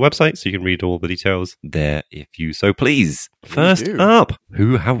up on the website, so you can read all the details there if you so please. First up,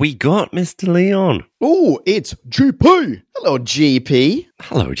 who have we got, Mr. Leon? Oh, it's GP. Hello, GP.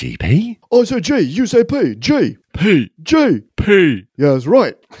 Hello, GP. I say G, you say P. G. P. G. P. Yeah, that's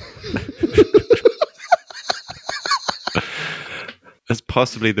right. That's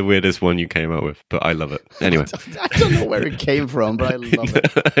possibly the weirdest one you came up with, but I love it. Anyway. I don't know where it came from, but I love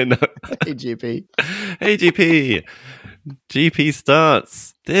it. I know. Hey, GP. Hey, GP. GP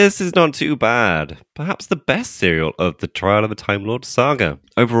starts. This is not too bad. Perhaps the best serial of the Trial of the Time Lord saga.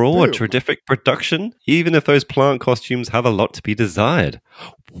 Overall, a terrific production, even if those plant costumes have a lot to be desired.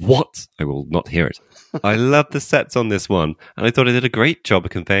 What? I will not hear it. I love the sets on this one, and I thought it did a great job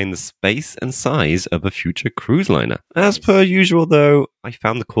of conveying the space and size of a future cruise liner. As per usual, though, I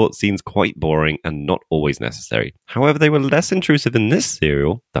found the court scenes quite boring and not always necessary. However, they were less intrusive in this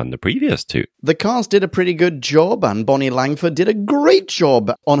serial than the previous two. The cast did a pretty good job, and Bonnie Langford did a great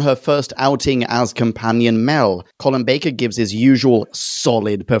job on her first outing as companion Mel. Colin Baker gives his usual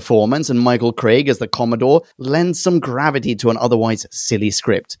solid performance, and Michael Craig as the Commodore lends some gravity to an otherwise silly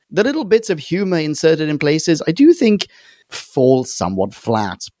script. The little bits of humor inserted in places, I do think, fall somewhat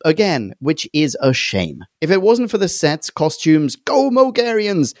flat. Again, which is a shame. If it wasn't for the sets, costumes, go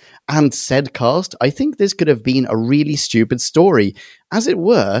Mogarians, and said cast, I think this could have been a really stupid story. As it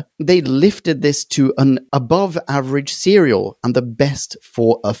were, they lifted this to an above-average serial, and the best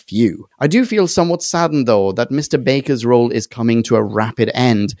for a few. I do feel somewhat saddened, though, that Mr. Baker's role is coming to a rapid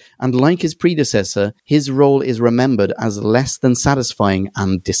end, and like his predecessor, his role is remembered as less than satisfying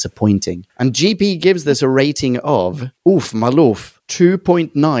and disappointing. And GP gives this a rating of, oof maloof,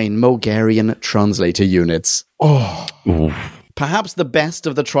 2.9 Mogarian translator units. Oh. Oof. Perhaps the best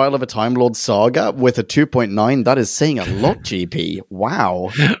of the Trial of a Time Lord saga with a 2.9. That is saying a lot, GP.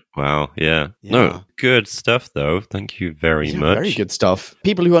 Wow. Wow, yeah. No, good stuff, though. Thank you very much. Very good stuff.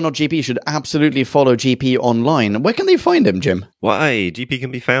 People who are not GP should absolutely follow GP online. Where can they find him, Jim? Why, GP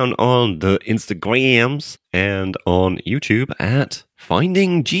can be found on the Instagrams and on YouTube at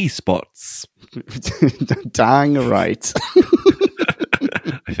Finding G-Spots. Dang right.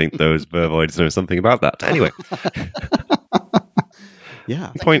 I think those Vervoids know something about that. Anyway.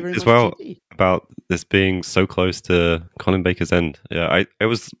 Yeah. Point as well about this being so close to Colin Baker's end. Yeah, I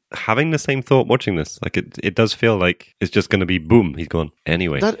was having the same thought watching this. Like it does feel like it's just going to be boom, he's gone.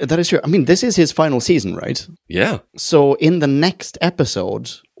 Anyway. That is true. I mean, this is his final season, right? Yeah. So in the next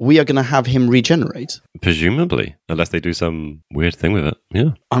episode, we are going to have him regenerate. Presumably, unless they do some weird thing with it.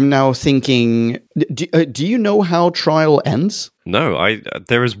 Yeah. I'm now thinking, do you know how Trial ends? No,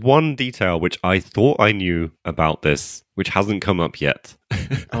 there is one detail which I thought I knew about this, which hasn't come up yet.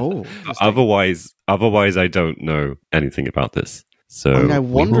 Oh. Otherwise, I don't know anything about this. So I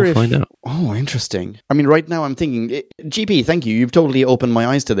wonder we will find out. Oh, interesting. I mean, right now I'm thinking, GP, thank you. You've totally opened my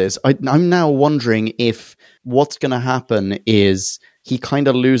eyes to this. I'm now wondering if what's going to happen is he kind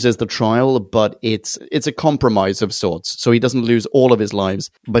of loses the trial, but it's a compromise of sorts. So he doesn't lose all of his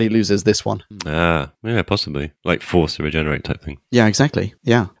lives, but he loses this one. Ah, yeah, possibly. Like force to regenerate type thing. Yeah, exactly.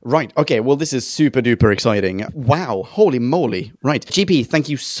 Yeah. Right. Okay, well, this is super duper exciting. Wow. Holy moly. Right. GP, thank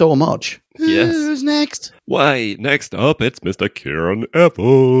you so much. Yes. Who's next? Why, next up, it's Mr. Kieran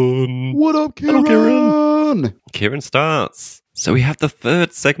Evan. What up, Kieran? Hello, Kieran. Kieran starts. So we have the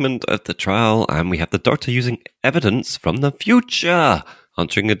third segment of the trial, and we have the Doctor using evidence from the future.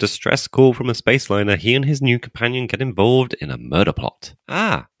 Answering a distress call from a space liner, he and his new companion get involved in a murder plot.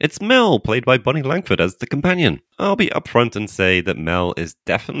 Ah, it's Mel, played by Bonnie Langford as the companion. I'll be upfront and say that Mel is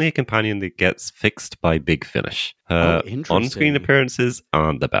definitely a companion that gets fixed by Big Finish. Her on-screen appearances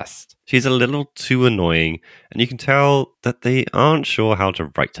aren't the best. She's a little too annoying, and you can tell that they aren't sure how to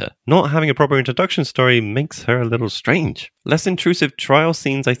write her. Not having a proper introduction story makes her a little strange. Less intrusive trial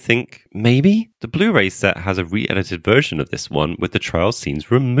scenes, I think, maybe? The Blu-ray set has a re-edited version of this one with the trial scenes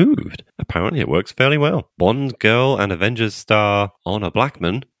removed. Apparently it works fairly well. Bond girl and Avengers star Honor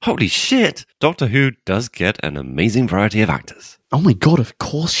Blackman. Holy shit! Doctor Who does get an amazing variety of actors. Oh my god, of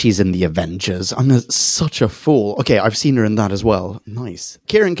course she's in the Avengers. I'm such a fool. Okay, I've seen her in that as well. Nice.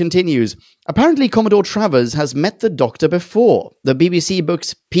 Kieran continues. Apparently Commodore Travers has met the Doctor before. The BBC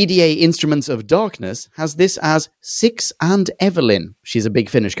book's PDA Instruments of Darkness has this as Six and Evelyn. She's a Big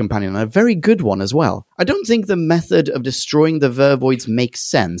Finish companion, and a very good one as well. I don't think the method of destroying the Vervoids makes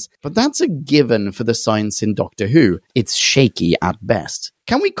sense, but that's a given for the science in Doctor Who. It's shaky at best.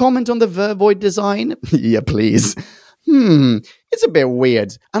 Can we comment on the Vervoid design? Yeah, please. It's a bit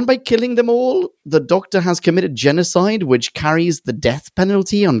weird. And by killing them all, the Doctor has committed genocide, which carries the death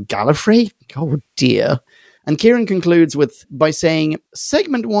penalty on Gallifrey? Oh dear. And Kieran concludes by saying,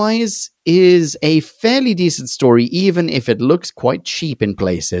 segment-wise is a fairly decent story, even if it looks quite cheap in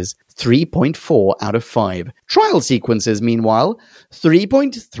places. 3.4 out of 5. Trial sequences, meanwhile,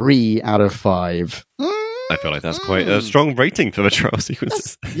 3.3 out of 5. I feel like that's quite a strong rating for the trial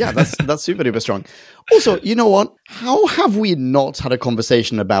sequences. That's super duper strong. Also, you know what? How have we not had a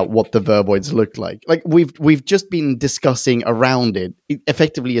conversation about what the Vervoids looked like? Like we've just been discussing around it,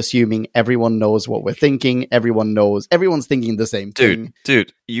 effectively assuming everyone knows what we're thinking. Everyone's thinking the same thing.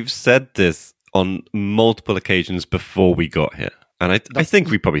 Dude, you've said this on multiple occasions before we got here, and I think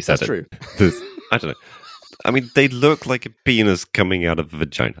we probably said that's it. True. I don't know. I mean, they look like a penis coming out of a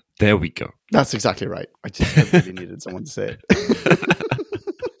vagina. There we go. That's exactly right. I really needed someone to say it.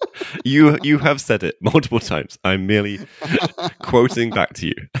 You have said it multiple times. I'm merely quoting back to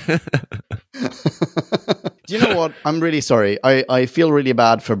you. Do you know what? I'm really sorry. I feel really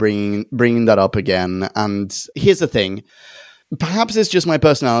bad for bringing that up again. And here's the thing. Perhaps it's just my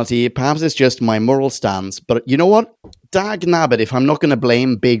personality. Perhaps it's just my moral stance. But you know what? Dag nabbit if I'm not going to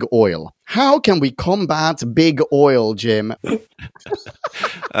blame big oil. How can we combat big oil, Jim?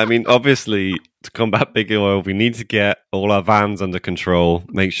 I mean, obviously, to combat big oil, we need to get all our vans under control,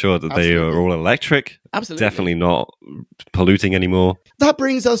 make sure that they are all electric. Absolutely. Definitely not polluting anymore. That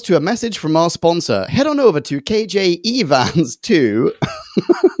brings us to a message from our sponsor. Head on over to KJEvans2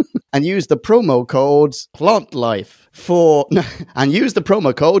 and use the promo code PLANTLIFE and use the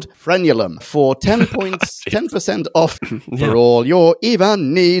promo code Frenulum for 10% off for all your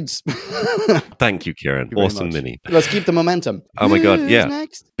Evan needs. Thank you, Kieran. Awesome mini. Let's keep the momentum. Oh my God, yeah.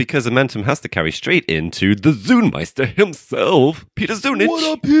 Next? Because the momentum has to carry straight into the Zoonmeister himself, Peter Zunich. What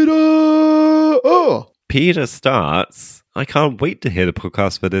up, Peter? Oh. Peter starts. I can't wait to hear the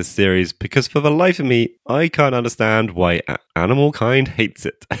podcast for this series because for the life of me, I can't understand why animal kind hates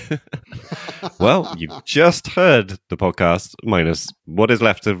it. Well, you've just heard the podcast minus what is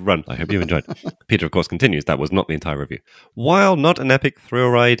left to run. I hope you enjoyed. Peter, of course, continues. That was not the entire review. While not an epic thrill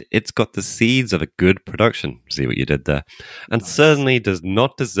ride, it's got the seeds of a good production. See what you did there. And certainly does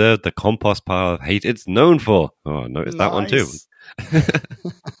not deserve the compost pile of hate it's known for. Oh, notice that one too.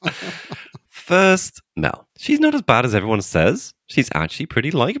 First, Mel. She's not as bad as everyone says. She's actually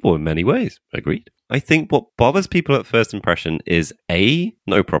pretty likable in many ways. Agreed. I think what bothers people at first impression is A,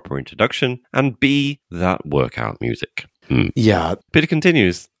 no proper introduction, and B, that workout music. Yeah. Peter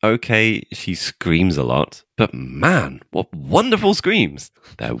continues, okay, she screams a lot, but man, what wonderful screams.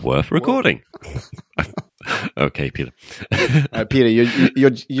 They're worth recording. Okay, Peter. Peter, you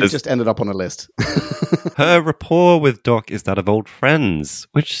just ended up on a list. Her rapport with Doc is that of old friends,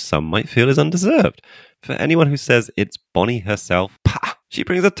 which some might feel is undeserved. For anyone who says it's Bonnie herself, pah, she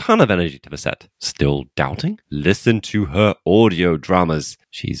brings a ton of energy to the set. Still doubting? Listen to her audio dramas.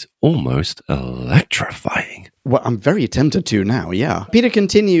 She's almost electrifying. Well, I'm very tempted to now, yeah. Peter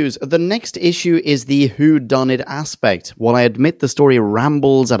continues, the next issue is the whodunit aspect. While I admit the story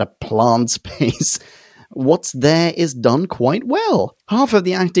rambles at a plant's pace, what's there is done quite well. Half of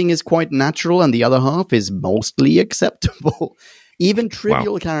the acting is quite natural and the other half is mostly acceptable. Even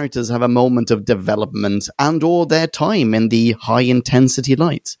trivial characters have a moment of development and or their time in the high-intensity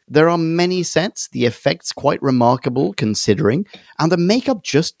light. There are many sets, the effects quite remarkable considering, and the makeup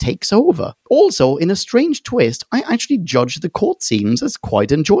just takes over. Also, in a strange twist, I actually judge the court scenes as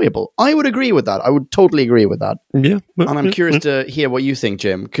quite enjoyable. I would agree with that. I would totally agree with that. Yeah. And I'm curious to hear what you think,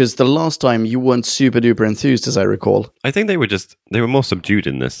 Jim, because the last time you weren't super-duper enthused, as I recall. I think they were more subdued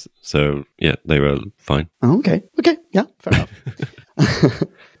in this. So, yeah, they were fine. Okay, yeah, fair enough.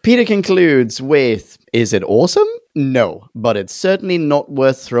 Peter concludes with, is it awesome? No, but it's certainly not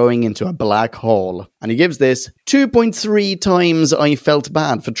worth throwing into a black hole. And he gives this 2.3 times I felt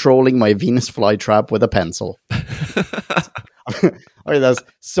bad for trolling my Venus flytrap with a pencil. I mean, that's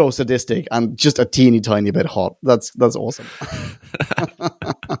so sadistic and just a teeny tiny bit hot. That's awesome.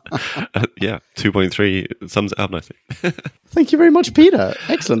 Yeah, 2.3 sums it up nicely. Thank you very much, Peter.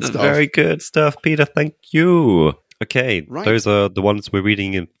 Excellent stuff. Very good stuff, Peter. Thank you. Okay, right. Those are the ones we're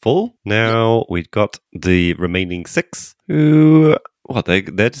reading in full. Now we've got the remaining 6 who, they're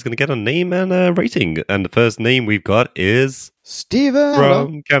just going to get a name and a rating. And the first name we've got is Stephen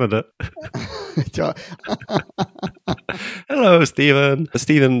from Canada. Hello, Stephen.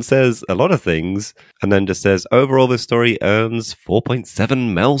 Stephen says a lot of things and then just says, overall, this story earns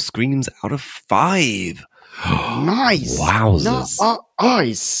 4.7 Mel screams out of 5. Nice. Wowzers.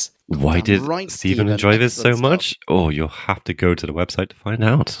 Nice. Why did Stephen enjoy this so much? Oh, you'll have to go to the website to find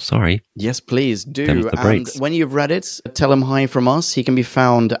out. Sorry. Yes, please do. And when you've read it, tell him hi from us. He can be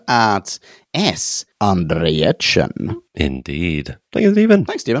found at S. Andreechen. Indeed. Thank you, Stephen.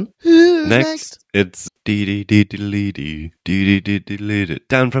 Thanks, Stephen. Next, it's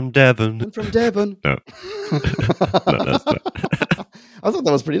down from Devon. Down from Devon. No. No, that's not. I thought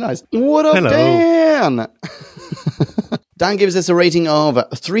that was pretty nice. What up, Hello. Dan? Dan gives us a rating of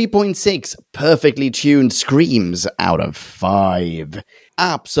 3.6 perfectly tuned screams out of 5.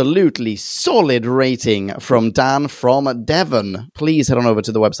 Absolutely solid rating from Dan from Devon. Please head on over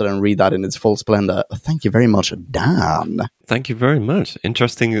to the website and read that in its full splendor. Thank you very much, Dan. Thank you very much.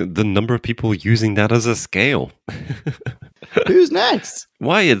 Interesting the number of people using that as a scale. Who's next?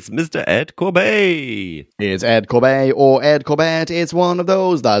 Why, it's Mr. Ed Corbet. It's Ed Corbet or Ed Corbett. It's one of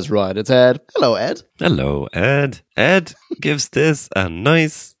those. That's right, it's Ed. Hello, Ed. Hello, Ed. Ed gives this a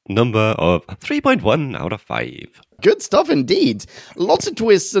nice number of 3.1 out of 5. Good stuff indeed. Lots of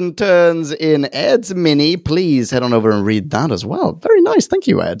twists and turns in Ed's mini. Please head on over and read that as well. Very nice. Thank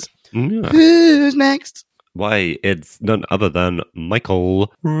you, Ed. Yeah. Who's next? Why, it's none other than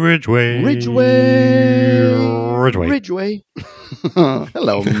Michael Ridgway. Ridgway.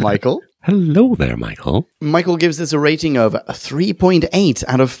 Hello, Michael. Hello there, Michael. Michael gives this a rating of 3.8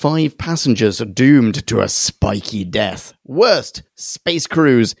 out of 5 passengers doomed to a spiky death. Worst space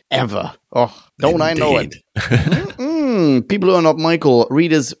cruise ever. Oh, don't I know it? People who are not Michael,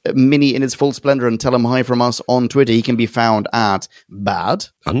 read his mini in its full splendor and tell him hi from us on Twitter. He can be found at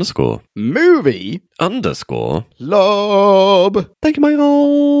bad_movie_lob. Thank you,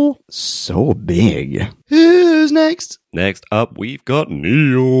 Michael. So big. Who's next? Next up, we've got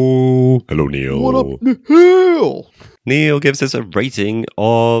Neil. Hello, Neil. What up, Neil? Neil gives us a rating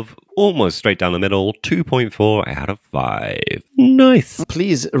of almost straight down the middle, 2.4 out of 5. Nice.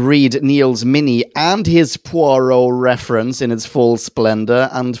 Please read Neil's mini and his Poirot reference in its full splendor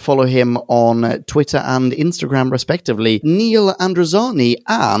and follow him on Twitter and Instagram, respectively. Neil Androzani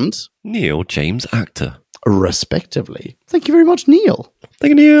and Neil James Actor. Respectively. Thank you very much, Neil.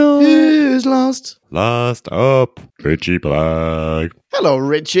 Thank you, Neil. Who's last? Last up, Richie Black. Hello,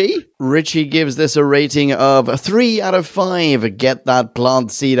 Richie. Richie gives this a rating of 3 out of 5. Get that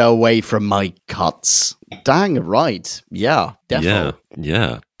plant seed away from my cuts. Dang right. Yeah, definitely.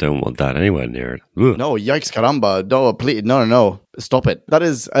 Yeah. Don't want that anywhere near it. Ugh. No, yikes, caramba. No, please, no. Stop it. That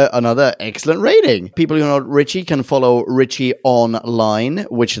is another excellent rating. People who are not Richie can follow Richie online,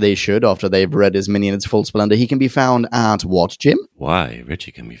 which they should after they've read his mini in its full splendor. He can be found at what, Jim? Why,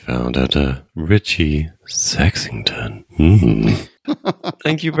 Richie can be found at Richie Sexington. Mm.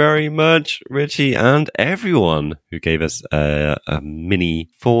 Thank you very much, Richie, and everyone who gave us a mini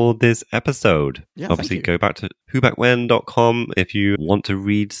for this episode. Yeah, obviously, go back to whobackwhen.com if you want to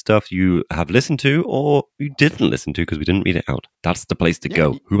read stuff you have listened to or you didn't listen to because we didn't read it out. That's the place to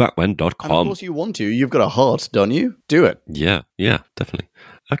go. whobackwhen.com. And of course you want to. You've got a heart, don't you? Do it. Yeah, definitely.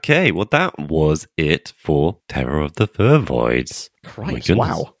 Okay, well, that was it for Terror of the Fur Voids. Christ,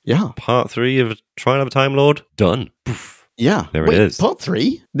 wow. Yeah. Part 3 of Trial of a Time Lord, done. Poof. Yeah. There it is. Part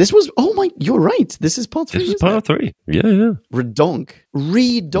 3? This was, you're right. This is part 3. This is part 3. Yeah. Redonk.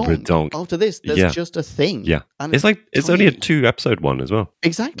 After this, there's just a thing. Yeah. And it's only a 2-episode one as well.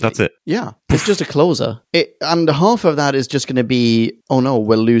 Exactly. That's it. Yeah. It's just a closer. And half of that is just going to be, oh no,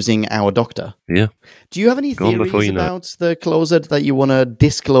 we're losing our doctor. Yeah. Do you have any theories about the closer that you want to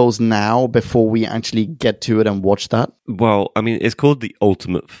disclose now before we actually get to it and watch that? Well, I mean, it's called The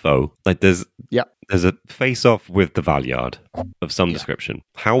Ultimate Foe. Like, there's a face-off with the Valeyard of some description.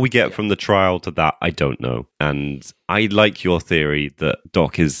 How we get from the trial to that, I don't know. And I like your theory that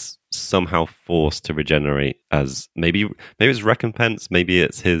Doc is somehow forced to regenerate as maybe it's recompense, maybe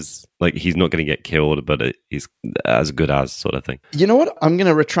it's his, like, he's not going to get killed, but he's as good as sort of thing. You know what? I'm going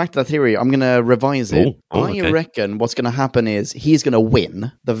to retract that theory. I'm going to revise it. Okay. I reckon what's going to happen is he's going to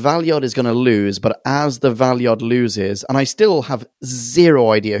win. The Valeyard is going to lose, but as the Valeyard loses, and I still have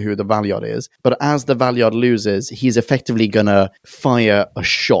zero idea who the Valeyard is, but as the Valeyard loses, he's effectively going to fire a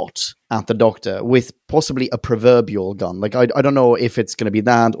shot at the doctor with possibly a proverbial gun. Like, I don't know if it's going to be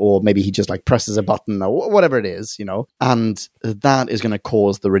that, or maybe he just like presses a button or whatever it is, you know, and that is going to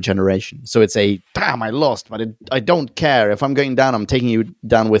cause the regeneration. So it's a, damn, I lost, but I don't care. If I'm going down, I'm taking you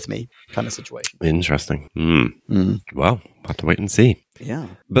down with me kind of situation. Interesting. Well, we'll have to wait and see. Yeah.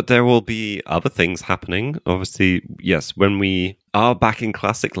 But there will be other things happening. Obviously, yes, when we are back in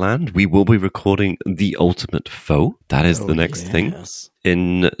Classic Land, we will be recording The Ultimate Foe. That is the next thing.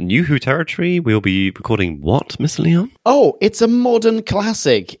 In New Who territory, we'll be recording what, Miss Leon? Oh, it's a modern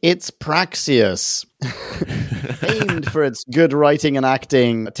classic. It's Praxeus. Famed for its good writing and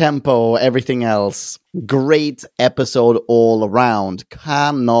acting, tempo, everything else. Great episode all around.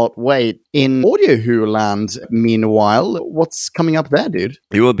 Cannot wait. In Audio Who land, meanwhile, what's coming up there, dude?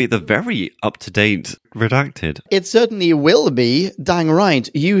 It will be the very up-to-date Redacted. It certainly will be. Dang right.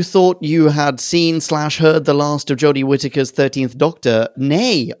 You thought you had seen/heard the last of Jodie Whittaker's 13th Doctor.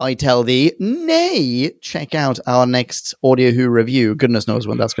 Nay, I tell thee, nay. Check out our next Audio Who review. Goodness knows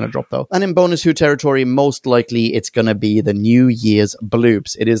when that's going to drop, though. And in Bonus Who territory, most likely it's going to be the New Year's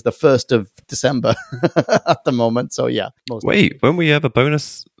bloops. It is the 1st of December at the moment, so yeah. Wait, won't we have a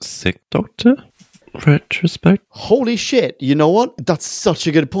bonus sick Doctor? retrospect? Holy shit. You know what? That's such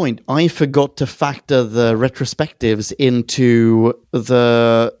a good point. I forgot to factor the retrospectives into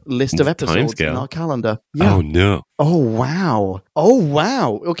the list of episodes in our calendar. Yeah. Oh, no. Oh, wow. Oh,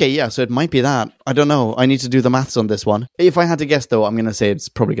 wow. Okay, yeah, so it might be that. I don't know. I need to do the maths on this one. If I had to guess, though, I'm going to say it's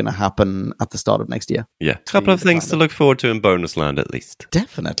probably going to happen at the start of next year. Yeah. A couple of things to look forward to in Bonus Land, at least.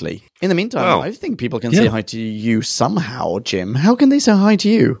 Definitely. In the meantime, I think people can say hi to you somehow, Jim. How can they say hi to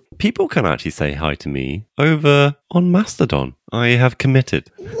you? People can actually say hi to me over on Mastodon. I have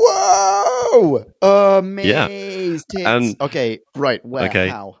committed. Whoa! Amazing. Yeah. And okay, right. Where? Okay.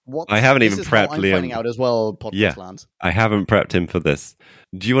 How? What? I haven't this even is prepped how I'm Liam. finding out as well, Podcast Land. I haven't prepped him for this.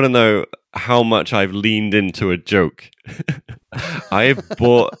 Do you want to know how much I've leaned into a joke? I've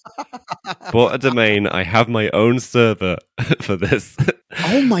bought a domain. I have my own server for this.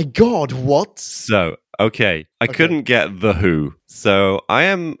 Oh my god, what? So, okay. I couldn't get The Who. So, I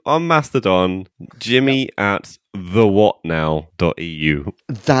am on Mastodon, Jimmy at thewhatnow.eu.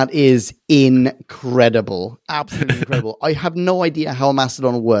 That is incredible. Absolutely incredible. I have no idea how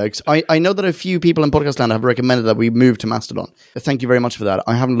Mastodon works. I know that a few people in Podcast Land have recommended that we move to Mastodon. Thank you very much for that.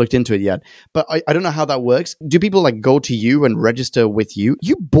 I haven't looked into it yet. But I don't know how that works. Do people like go to you and register with you?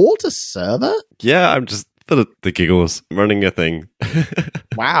 You bought a server? Yeah, I'm just for the giggles running a thing.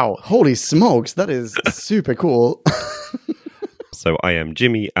 Wow. Holy smokes. That is super cool. So I am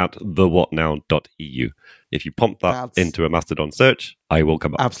Jimmy at thewhatnow.eu. If you pump that into a Mastodon search, I will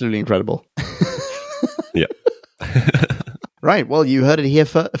come up. Absolutely incredible. Yeah. Right, well, you heard it here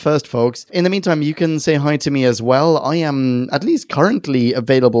first, folks. In the meantime, you can say hi to me as well. I am at least currently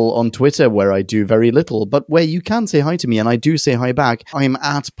available on Twitter, where I do very little, but where you can say hi to me, and I do say hi back. I'm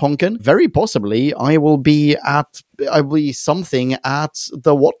at Ponkin. Very possibly, I will be something at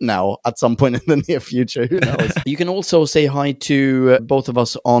the What Now at some point in the near future. Who knows? You can also say hi to both of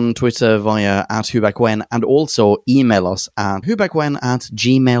us on Twitter via @whobackwhen, and also email us at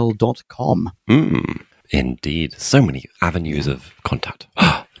whobackwhen@gmail.com. Indeed. So many avenues of contact.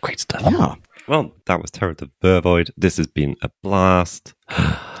 Great stuff. Yeah. Well, that was Terror of the Vervoid. This has been a blast.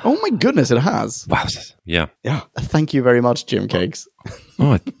 Oh my goodness, it has. Wow. Yeah. Yeah. Thank you very much, Jim Cakes.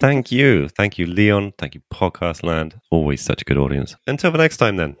 Oh, thank you. Thank you, Leon. Thank you, Podcast Land. Always such a good audience. Until the next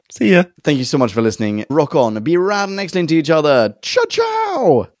time, then. See ya. Thank you so much for listening. Rock on. Be rad and excellent to each other. Ciao,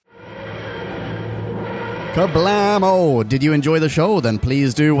 ciao. Kablamo! Did you enjoy the show? Then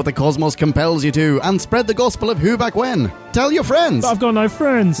please do what the cosmos compels you to and spread the gospel of Who Back When. Tell your friends. But I've got no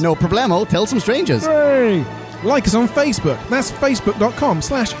friends. No problemo. Tell some strangers. Hey! Like us on Facebook. That's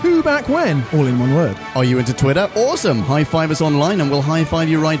facebook.com/whobackwhen. All in one word. Are you into Twitter? Awesome. High five us online and we'll high five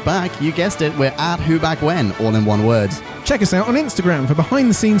you right back. You guessed it. We're at Who Back When. All in one word. Check us out on Instagram for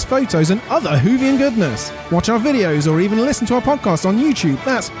behind-the-scenes photos and other Whovian goodness. Watch our videos or even listen to our podcast on YouTube.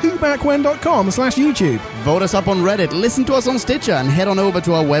 That's whobackwhen.com/YouTube. Vote us up on Reddit, listen to us on Stitcher, and head on over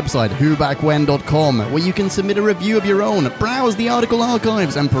to our website, whobackwhen.com, where you can submit a review of your own, browse the article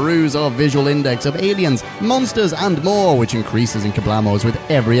archives, and peruse our visual index of aliens, monsters, and more, which increases in kablamos with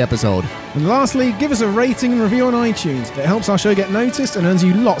every episode. And lastly, give us a rating and review on iTunes. It helps our show get noticed and earns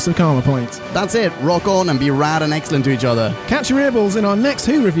you lots of karma points. That's it. Rock on and be rad and excellent to each other. Catch your earballs in our next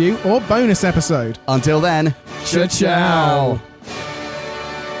Who review or bonus episode. Until then, ciao.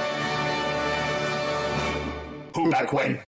 Who Back When?